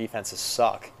Pittsburgh, your defenses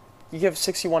suck. You give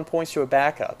 61 points to a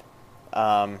backup.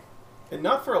 And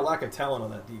not for a lack of talent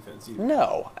on that defense either.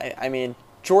 No. I mean,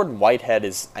 Jordan Whitehead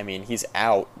is, he's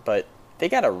out, but they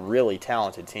got a really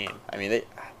talented team. I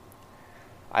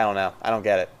don't know. I don't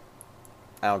get it.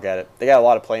 They got a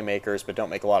lot of playmakers, but don't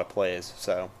make a lot of plays.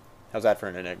 So, how's that for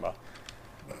an enigma?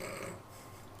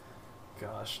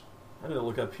 Gosh, I need to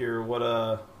look up here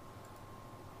what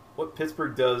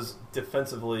Pittsburgh does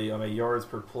defensively on a yards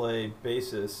per play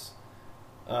basis.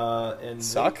 And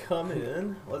Suck? They come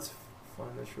in. Let's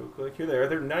find this real quick. Here they are.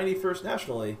 They're 91st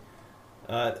nationally.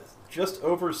 Just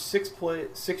over 6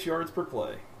 yards per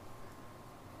play.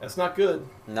 That's not good.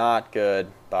 Not good,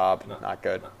 Bob. Not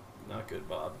good. Not good,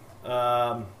 Bob.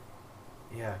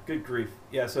 Yeah, good grief.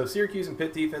 Yeah, so Syracuse and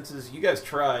Pitt defenses, you guys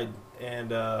tried, and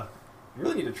you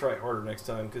really need to try harder next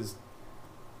time because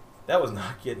that was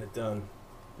not getting it done.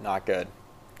 Not good.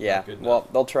 Yeah. Not good Well,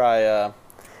 they'll try.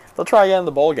 They'll try again in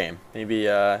the bowl game.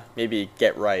 Maybe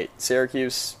get right.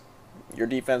 Syracuse, your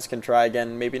defense can try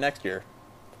again maybe next year.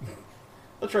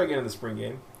 They'll try again in the spring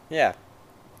game. Yeah.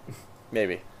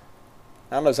 Maybe.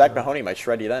 I don't know. Zach Mahoney might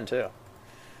shred you then too.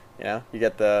 You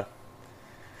get the.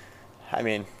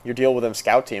 You deal with them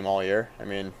scout team all year.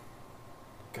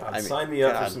 Sign me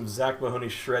up for some Zach Mahoney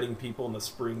shredding people in the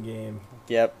spring game.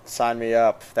 Yep, sign me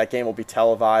up. That game will be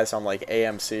televised on like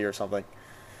AMC or something.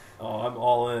 Oh, I'm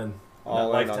all in. All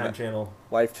in Lifetime on channel.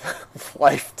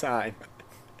 Lifetime.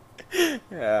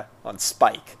 Yeah, on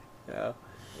Spike. Yeah.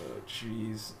 Oh,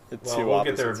 jeez. Well, we'll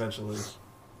get there eventually.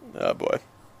 Oh, boy.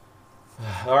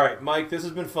 All right, Mike, this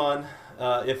has been fun,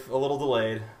 if a little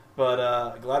delayed.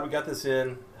 But glad we got this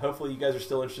in. Hopefully you guys are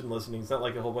still interested in listening. It's not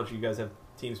like a whole bunch of you guys have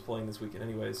teams playing this weekend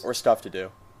anyways. Or stuff to do,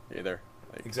 either.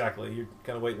 Exactly. You're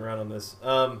kind of waiting around on this.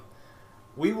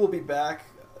 We will be back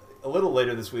a little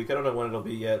later this week. I don't know when it'll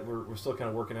be yet. We're still kind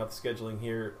of working out the scheduling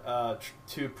here.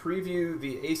 To preview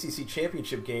the ACC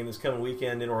Championship game this coming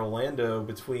weekend in Orlando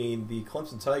between the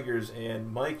Clemson Tigers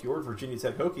and Mike, your Virginia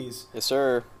Tech Hokies. Yes,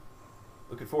 sir.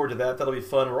 Looking forward to that. That'll be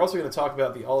fun. We're also going to talk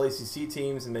about the All-ACC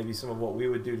teams and maybe some of what we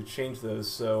would do to change those.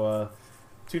 So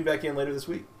tune back in later this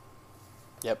week.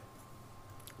 Yep.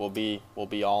 We'll be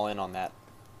all in on that.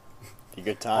 Be a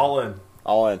good time. All in.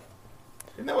 All in.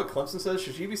 Isn't that what Clemson says?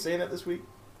 Should you be saying that this week?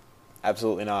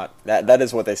 Absolutely not. That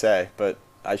is what they say, but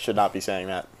I should not be saying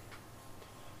that.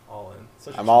 All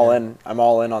in. I'm all in. I'm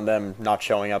all in on them not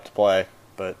showing up to play,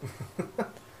 but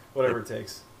whatever it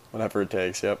takes. Whatever it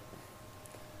takes. Yep.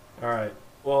 All right.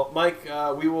 Well, Mike,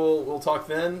 we'll talk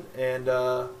then, and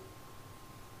I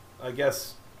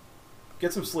guess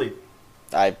get some sleep.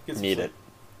 I need it.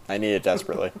 I need it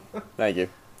desperately. Thank you.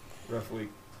 Rough week.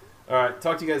 All right.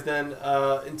 Talk to you guys then.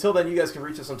 Until then, you guys can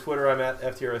reach us on Twitter. I'm at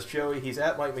FTRS Joey. He's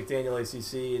at Mike McDaniel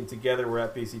ACC, and together we're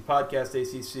at BC Podcast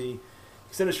ACC.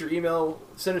 Send us your email.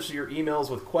 Send us your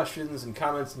emails with questions and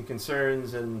comments and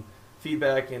concerns and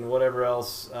feedback and whatever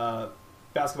else.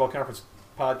 Basketball Conference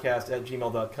Podcast at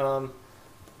gmail.com.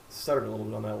 Stuttered a little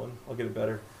bit on that one. I'll get it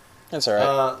better. That's all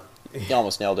right. You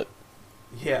almost nailed it.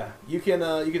 Yeah, you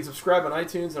can subscribe on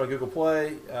iTunes and on Google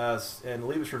Play and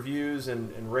leave us reviews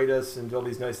and rate us and do all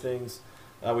these nice things.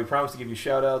 We promise to give you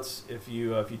shout outs if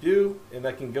you do, and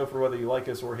that can go for whether you like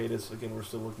us or hate us. Again, we're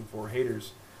still looking for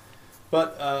haters.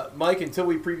 But Mike, until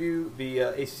we preview the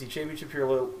ACC Championship here a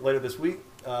little later this week,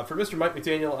 for Mr. Mike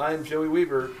McDaniel, I'm Joey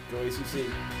Weaver. Go ACC.